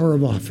the power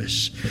of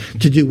office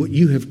to do what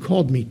you have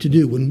called me to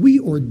do. When we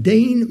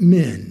ordain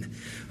men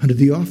under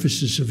the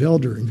offices of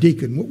elder and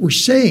deacon, what we're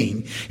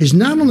saying is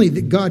not only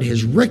that God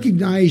has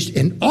recognized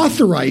and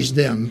authorized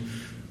them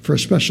for a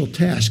special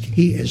task,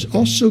 he has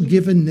also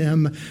given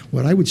them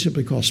what I would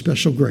simply call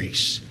special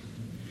grace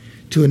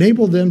to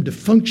enable them to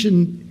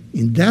function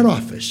in that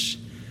office,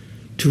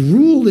 to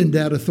rule in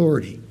that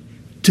authority,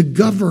 to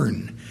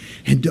govern,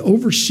 and to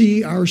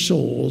oversee our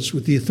souls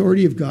with the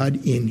authority of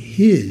God in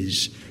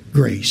his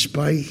grace,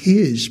 by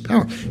his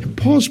power. And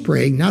Paul's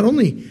praying not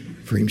only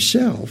for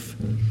himself,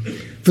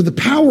 for the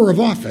power of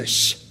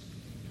office,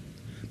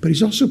 but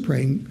he's also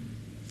praying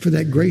for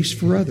that grace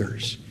for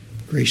others.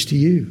 Grace to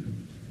you.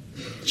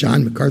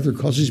 John MacArthur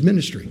calls his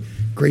ministry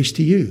grace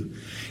to you.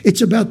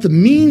 It's about the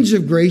means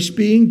of grace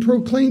being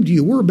proclaimed to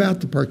you. We're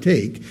about to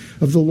partake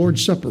of the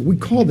Lord's Supper. We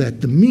call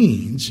that the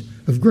means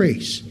of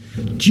grace.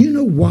 Do you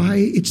know why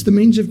it's the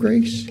means of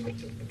grace?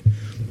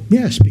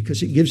 Yes,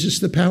 because it gives us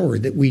the power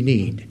that we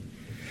need.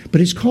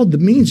 But it's called the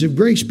means of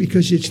grace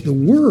because it's the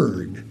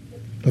Word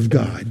of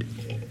God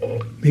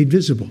made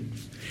visible.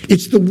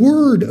 It's the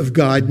Word of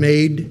God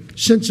made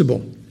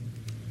sensible.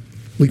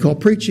 We call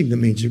preaching the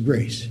means of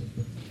grace,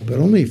 but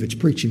only if it's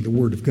preaching the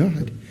Word of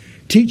God.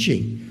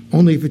 Teaching,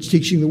 only if it's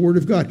teaching the Word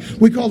of God.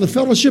 We call the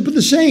fellowship of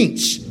the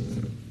saints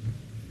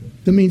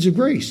the means of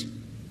grace,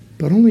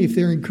 but only if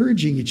they're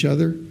encouraging each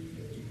other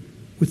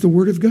with the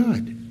Word of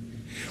God.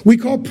 We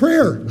call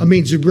prayer a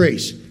means of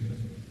grace,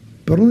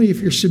 but only if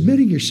you're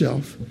submitting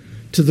yourself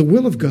to the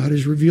will of God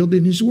as revealed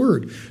in His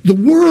Word. The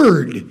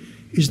Word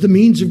is the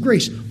means of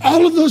grace.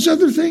 All of those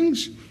other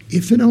things,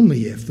 if and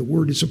only if the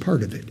Word is a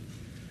part of it,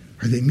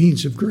 are they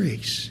means of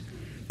grace.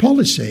 Paul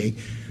is saying,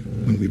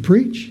 when we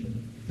preach,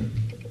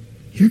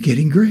 you're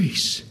getting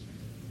grace.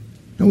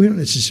 Now, we don't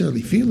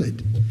necessarily feel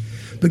it,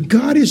 but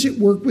God is at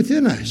work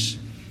within us.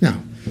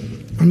 Now,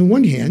 on the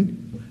one hand,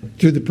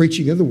 through the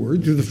preaching of the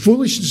Word, through the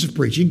foolishness of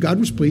preaching, God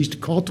was pleased to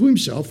call to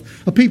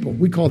Himself a people.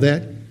 We call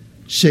that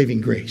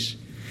saving grace.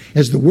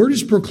 As the Word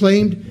is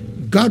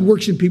proclaimed, God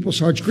works in people's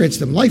hearts, grants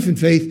them life and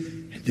faith,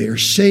 and they are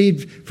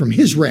saved from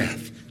His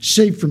wrath,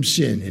 saved from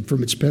sin and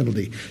from its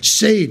penalty,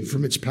 saved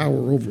from its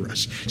power over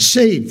us,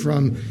 saved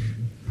from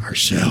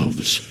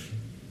ourselves.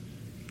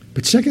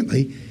 But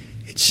secondly,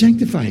 it's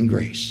sanctifying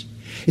grace.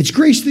 It's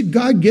grace that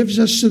God gives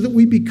us so that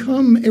we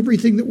become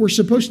everything that we're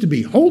supposed to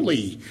be,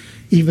 holy,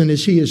 even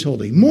as He is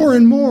holy, more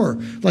and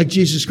more like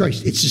Jesus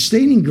Christ. It's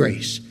sustaining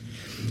grace.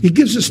 It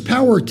gives us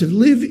power to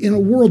live in a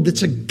world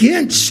that's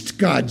against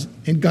God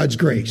and God's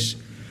grace,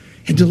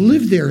 and to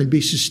live there and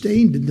be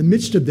sustained in the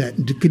midst of that,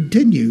 and to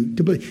continue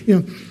to believe. You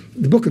know,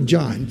 the book of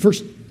John,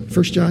 First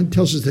John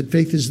tells us that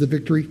faith is the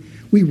victory.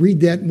 We read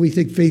that and we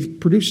think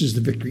faith produces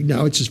the victory.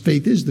 No, it says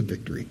faith is the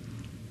victory.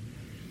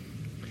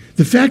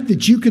 The fact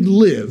that you can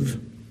live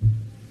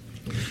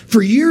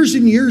for years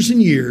and years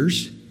and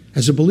years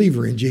as a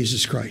believer in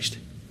Jesus Christ,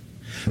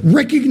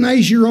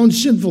 recognize your own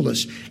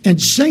sinfulness,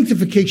 and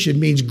sanctification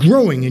means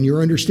growing in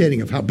your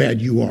understanding of how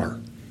bad you are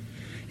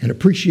and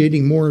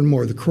appreciating more and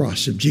more the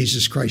cross of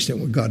Jesus Christ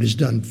and what God has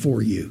done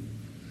for you.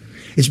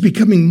 It's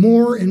becoming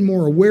more and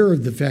more aware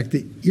of the fact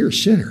that you're a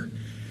sinner,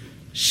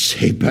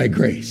 saved by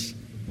grace,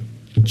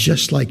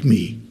 just like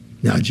me.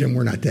 Now, Jim,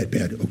 we're not that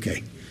bad.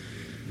 Okay.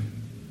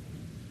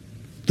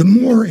 The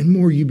more and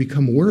more you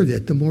become aware of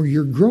that, the more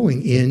you're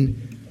growing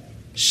in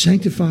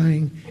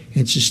sanctifying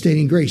and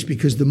sustaining grace,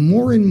 because the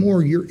more and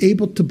more you're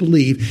able to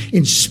believe,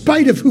 in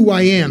spite of who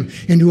I am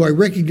and who I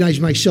recognize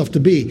myself to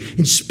be,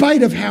 in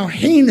spite of how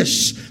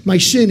heinous my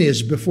sin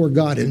is before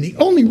God, and the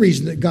only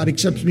reason that God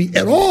accepts me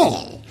at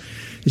all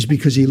is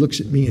because He looks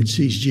at me and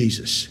sees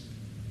Jesus.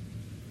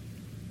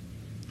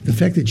 The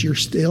fact that you're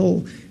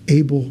still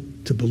able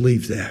to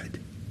believe that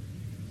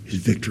is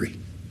victory.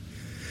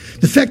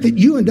 The fact that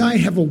you and I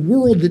have a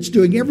world that's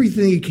doing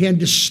everything it can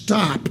to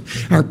stop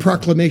our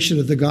proclamation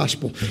of the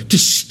gospel, to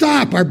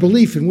stop our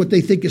belief in what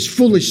they think is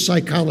foolish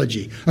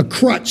psychology, a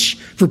crutch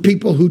for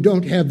people who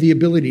don't have the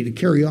ability to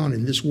carry on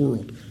in this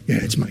world. Yeah,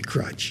 it's my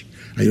crutch.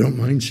 I don't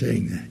mind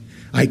saying that.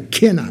 I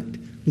cannot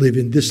live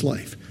in this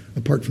life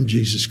apart from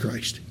Jesus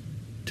Christ,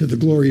 to the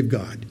glory of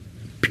God,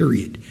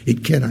 period.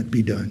 It cannot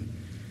be done.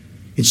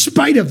 In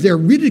spite of their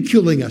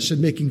ridiculing us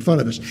and making fun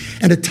of us,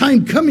 and a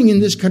time coming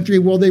in this country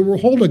where they will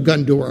hold a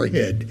gun to our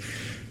head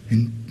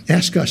and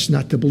ask us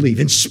not to believe.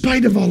 In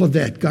spite of all of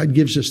that, God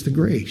gives us the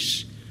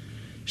grace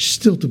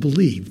still to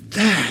believe.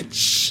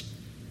 That's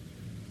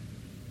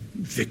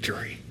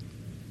victory.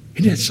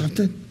 Isn't that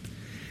something?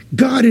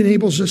 God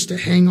enables us to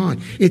hang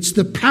on. It's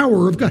the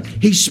power of God.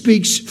 He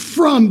speaks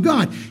from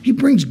God. He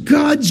brings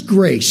God's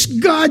grace,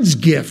 God's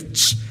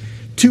gifts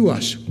to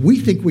us. We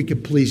think we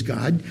can please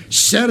God,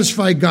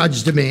 satisfy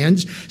God's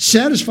demands,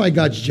 satisfy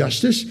God's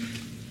justice,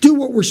 do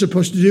what we're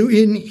supposed to do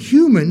in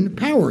human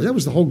power. That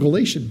was the whole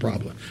Galatian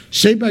problem.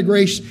 Saved by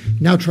grace,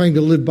 now trying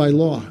to live by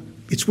law.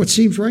 It's what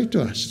seems right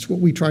to us. It's what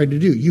we try to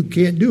do. You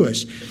can't do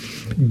us.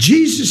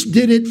 Jesus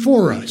did it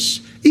for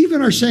us.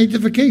 Even our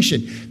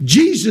sanctification.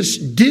 Jesus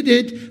did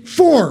it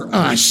for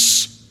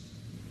us.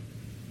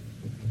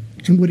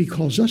 And what He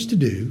calls us to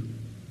do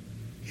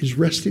is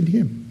rest in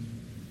Him.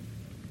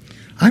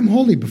 I'm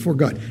holy before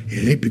God.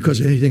 It ain't because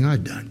of anything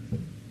I've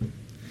done.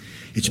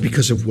 It's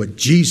because of what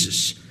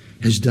Jesus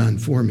has done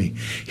for me.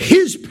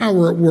 His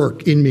power at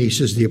work in me,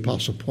 says the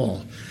Apostle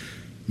Paul,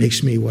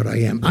 makes me what I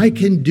am. I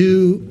can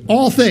do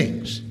all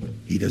things.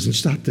 He doesn't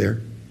stop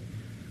there.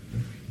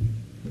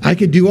 I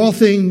can do all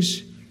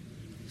things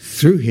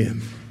through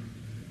Him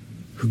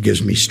who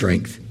gives me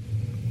strength.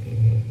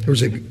 There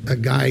was a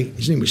guy,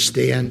 his name was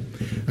Stan.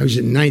 I was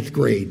in 9th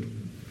grade.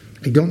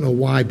 I don't know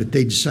why, but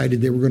they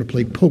decided they were going to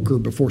play poker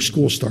before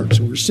school starts.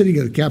 So we were sitting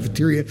in the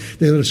cafeteria.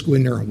 They let us go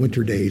in there on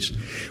winter days.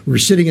 We were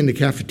sitting in the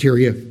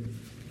cafeteria,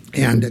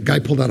 and a guy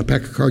pulled out a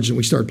pack of cards, and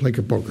we started playing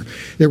poker.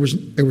 There was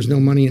no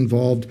money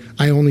involved.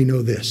 I only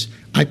know this.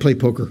 I play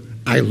poker.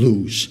 I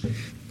lose.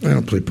 I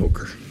don't play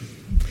poker.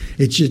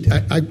 It's just,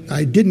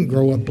 I didn't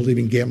grow up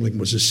believing gambling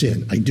was a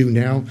sin. I do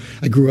now.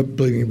 I grew up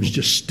believing it was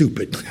just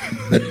stupid.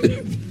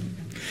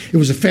 It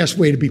was a fast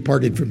way to be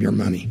parted from your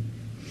money.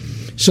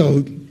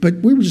 So, but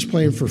we were just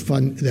playing for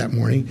fun that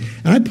morning,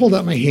 and I pulled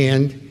out my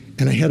hand,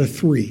 and I had a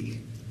 3.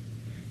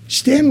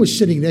 Stan was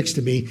sitting next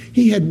to me.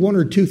 He had 1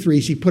 or 2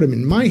 3s. He put them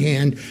in my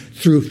hand,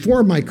 threw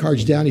 4 of my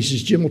cards down. He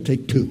says, Jim will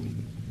take 2.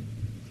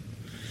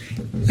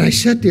 And I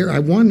sat there. I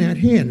won that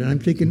hand, and I'm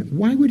thinking,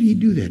 why would he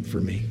do that for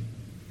me?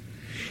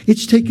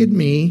 It's taken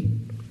me,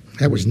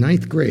 that was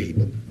 9th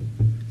grade.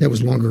 That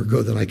was longer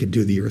ago than I could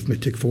do the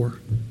arithmetic for.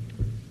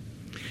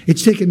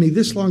 It's taken me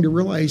this long to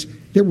realize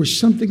there was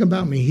something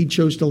about me he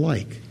chose to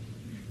like.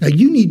 Now,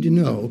 you need to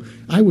know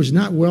I was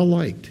not well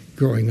liked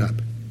growing up.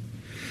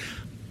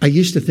 I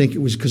used to think it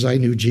was because I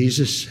knew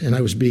Jesus and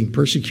I was being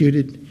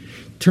persecuted.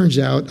 Turns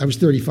out I was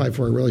 35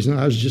 before I realized, no,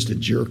 I was just a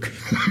jerk.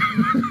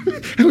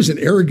 I was an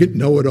arrogant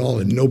know-it-all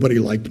and nobody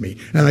liked me,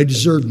 and I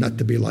deserved not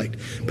to be liked.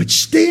 But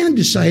Stan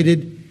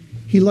decided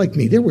he liked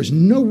me. There was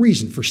no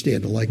reason for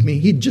Stan to like me.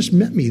 He'd just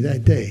met me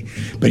that day.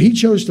 But he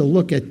chose to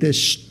look at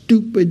this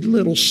stupid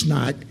little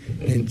snot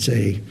and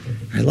say,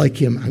 I like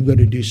him. I'm going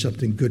to do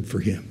something good for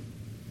him.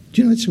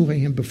 Do you know that's who I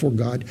am before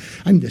God?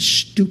 I'm the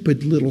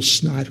stupid little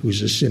snot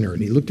who's a sinner.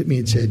 And he looked at me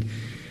and said,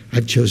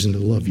 I've chosen to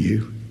love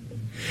you.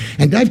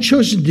 And I've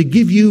chosen to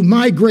give you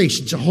my grace.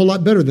 It's a whole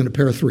lot better than a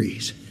pair of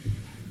 3s.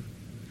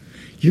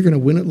 You're going to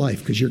win at life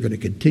because you're going to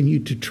continue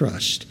to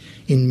trust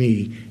in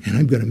me. And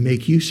I'm going to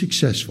make you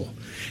successful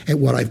at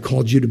what I've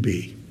called you to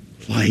be.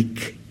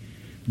 Like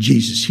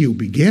Jesus. He who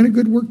began a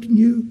good work in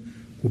you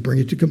will bring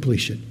it to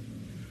completion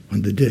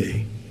on the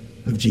day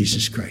of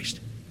Jesus Christ.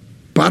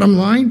 Bottom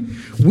line,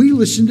 we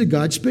listen to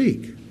God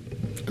speak.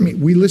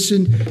 We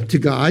listen to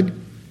God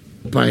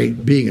by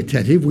being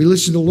attentive. We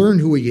listen to learn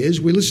who he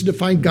is. We listen to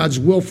find God's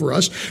will for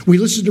us. We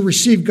listen to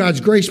receive God's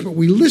grace, but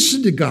we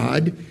listen to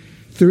God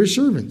through his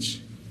servants.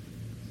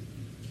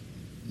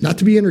 Not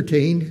to be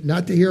entertained,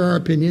 not to hear our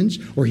opinions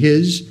or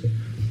his.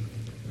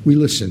 We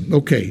listen.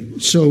 Okay,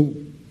 so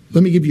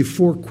let me give you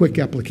 4 quick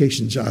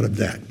applications out of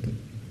that.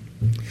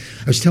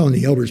 I was telling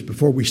the elders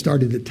before we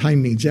started that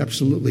time means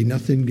absolutely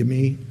nothing to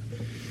me.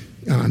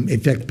 In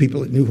fact,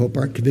 people at New Hope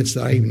aren't convinced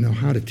that I even know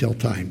how to tell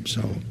time.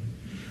 So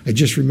I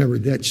just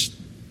remembered that's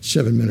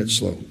 7 minutes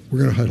slow. We're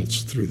going to huddle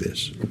through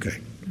this. Okay.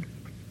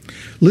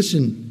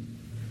 Listen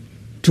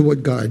to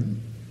what God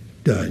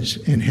does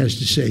and has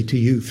to say to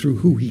you through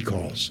who he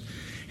calls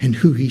and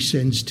who he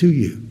sends to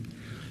you.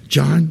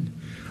 John,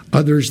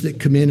 others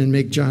that come in and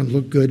make John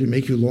look good and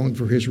make you long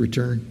for his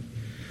return.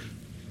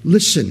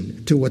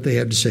 Listen to what they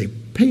have to say.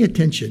 Pay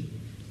attention.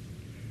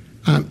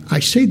 I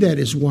say that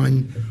as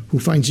one who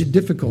finds it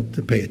difficult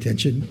to pay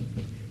attention.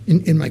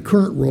 In my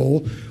current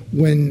role,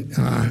 when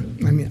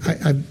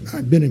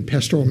I've been in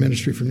pastoral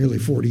ministry for nearly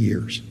 40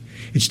 years.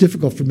 It's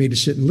difficult for me to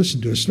sit and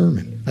listen to a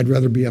sermon. I'd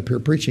rather be up here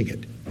preaching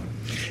it.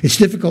 It's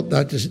difficult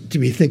not to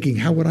be thinking,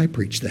 how would I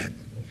preach that?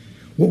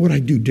 What would I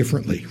do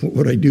differently? What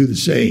would I do the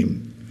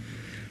same?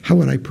 How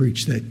would I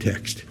preach that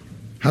text?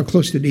 How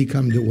close did he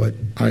come to what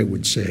I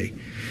would say?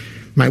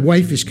 My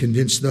wife is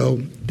convinced, though,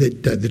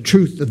 that the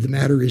truth of the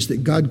matter is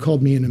that God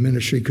called me into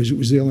ministry because it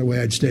was the only way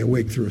I'd stay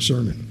awake through a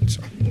sermon.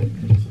 So.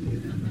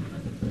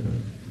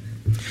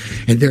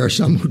 And there are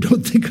some who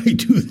don't think I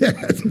do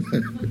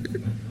that.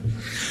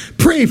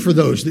 Pray for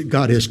those that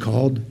God has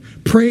called.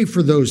 Pray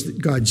for those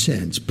that God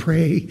sends.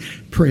 Pray,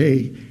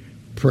 pray,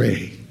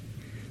 pray.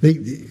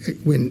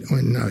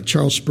 When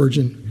Charles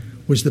Spurgeon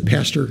was the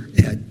pastor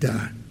at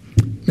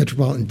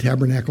Metropolitan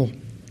Tabernacle,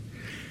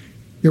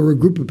 there were a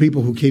group of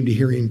people who came to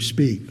hear him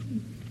speak.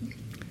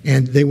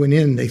 And they went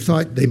in, they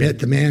thought they met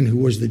the man who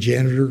was the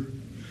janitor,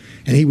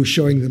 and he was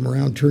showing them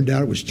around. Turned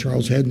out it was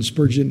Charles Haddon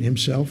Spurgeon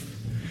himself.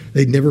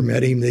 They'd never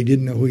met him. They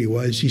didn't know who he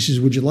was. He says,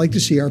 would you like to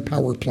see our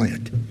power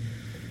plant?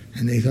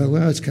 And they thought,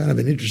 well, it's kind of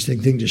an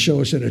interesting thing to show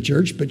us in a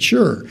church, but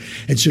sure.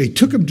 And so he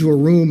took them to a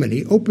room, and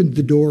he opened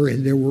the door,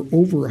 and there were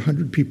over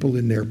 100 people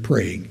in there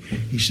praying.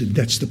 He said,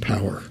 that's the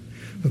power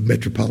of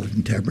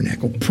Metropolitan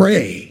Tabernacle.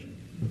 Pray.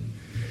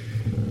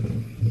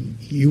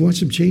 You want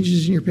some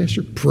changes in your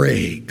pastor?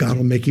 Pray. God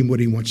will make him what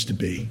he wants to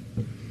be.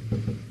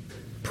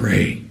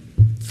 Pray.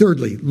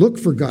 Thirdly, look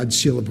for God's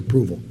seal of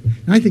approval.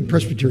 And I think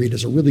Presbytery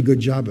does a really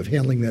good job of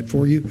handling that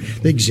for you.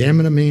 They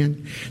examine a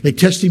man. They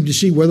test him to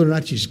see whether or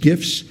not his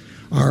gifts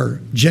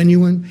are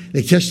genuine.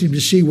 They test him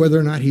to see whether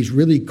or not he's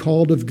really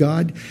called of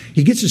God.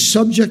 He gets a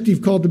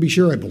subjective call to be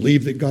sure. I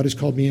believe that God has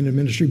called me into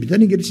ministry, but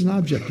then he gets an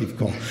objective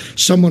call.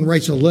 Someone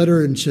writes a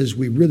letter and says,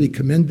 we really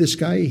commend this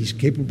guy. He's a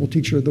capable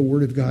teacher of the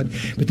Word of God.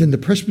 But then the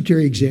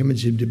presbytery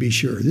examines him to be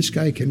sure. This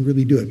guy can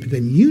really do it. But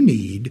then you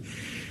need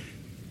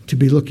to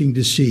be looking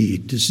to see,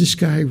 does this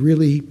guy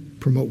really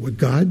promote what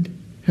God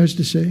has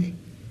to say?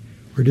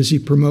 Or does he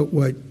promote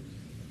what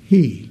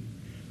he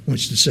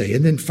wants to say?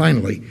 And then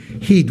finally,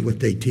 heed what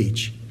they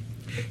teach.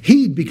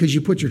 Heed because you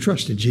put your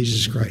trust in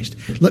Jesus Christ.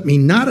 Let me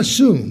not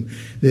assume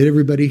that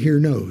everybody here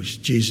knows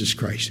Jesus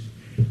Christ.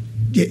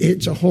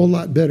 It's a whole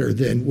lot better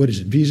than, what is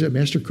it, Visa,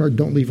 MasterCard,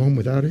 don't leave home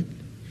without it?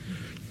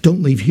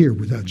 Don't leave here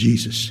without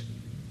Jesus.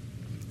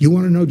 You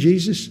want to know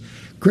Jesus?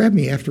 Grab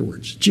me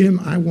afterwards. Jim,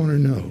 I want to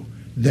know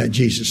that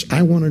Jesus.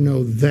 I want to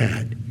know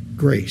that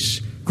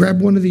grace.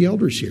 Grab one of the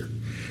elders here.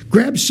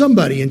 Grab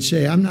somebody and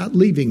say, I'm not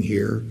leaving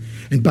here.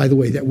 And by the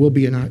way, that will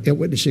be a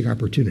witnessing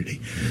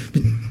opportunity.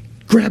 But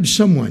grab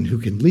someone who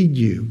can lead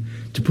you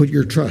to put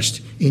your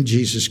trust in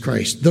Jesus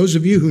Christ. Those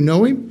of you who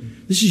know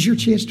him, this is your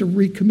chance to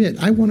recommit.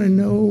 I want to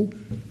know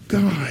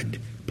God.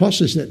 Paul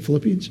says that in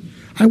Philippians.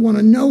 I want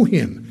to know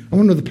him. I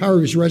want to know the power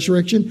of his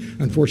resurrection.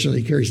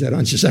 Unfortunately, he carries that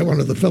on. He says, I want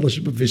to know the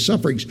fellowship of his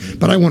sufferings,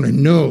 but I want to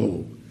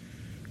know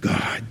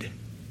God.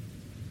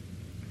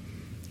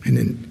 And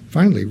then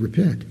finally,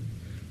 repent.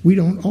 We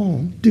don't all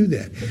do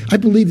that. I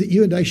believe that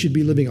you and I should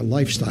be living a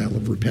lifestyle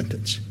of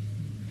repentance.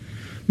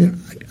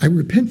 I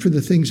repent for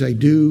the things I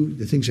do,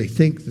 the things I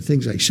think, the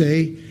things I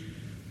say,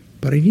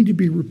 but I need to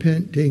be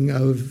repenting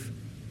of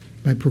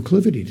my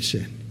proclivity to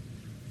sin.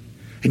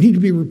 I need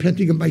to be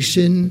repenting of my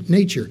sin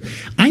nature.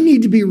 I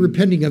need to be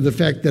repenting of the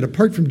fact that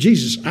apart from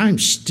Jesus, I'm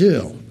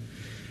still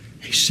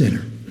a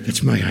sinner.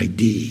 That's my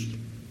ID.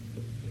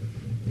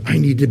 I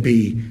need to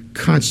be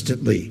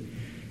constantly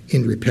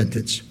in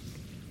repentance.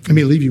 Let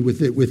me leave you with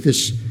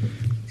this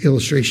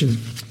illustration.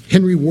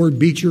 Henry Ward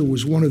Beecher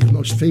was one of the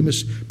most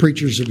famous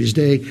preachers of his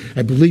day.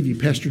 I believe he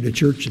pastored a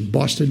church in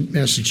Boston,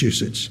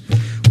 Massachusetts.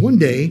 One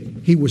day,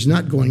 he was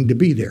not going to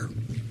be there.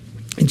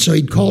 And so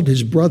he'd called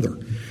his brother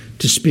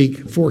to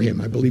speak for him.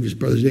 I believe his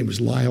brother's name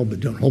was Lyle, but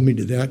don't hold me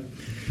to that.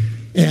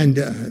 And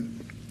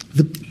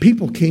the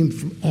people came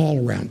from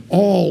all around,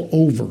 all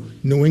over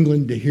New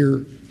England to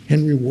hear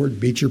Henry Ward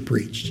Beecher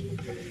preach.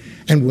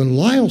 And when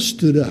Lyle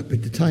stood up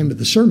at the time of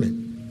the sermon,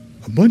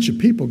 a bunch of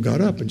people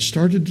got up and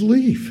started to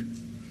leave.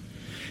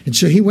 And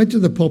so he went to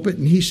the pulpit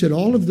and he said,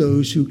 all of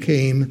those who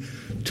came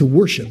to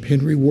worship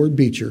Henry Ward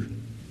Beecher,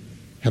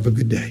 have a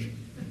good day.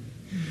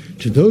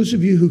 To those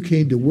of you who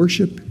came to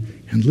worship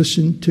and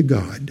listen to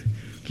God,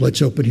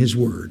 let's open his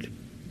word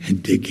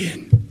and dig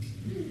in.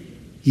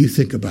 You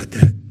think about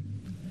that.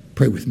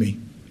 Pray with me.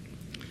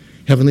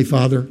 Heavenly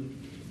Father,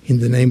 in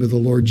the name of the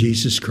Lord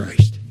Jesus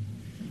Christ,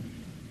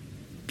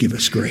 give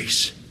us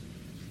grace.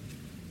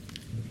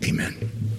 Amen.